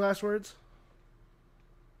 Cameron, any last words?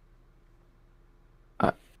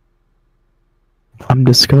 I'm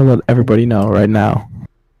just gonna let everybody know right now.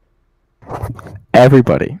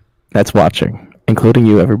 Everybody that's watching, including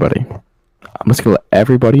you, everybody. I'm just gonna let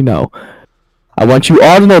everybody know. I want you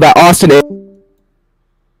all to know that Austin is.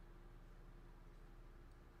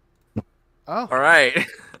 Oh, All right.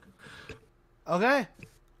 okay.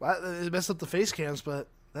 Well, it messed up the face cams, but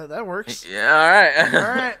that works. Yeah. All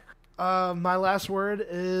right. All right. My last word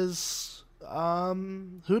is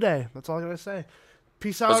Houday. That's all I gotta say.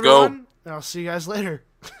 Peace out, Let's go. everyone. And I'll see you guys later.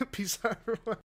 Peace out, everyone.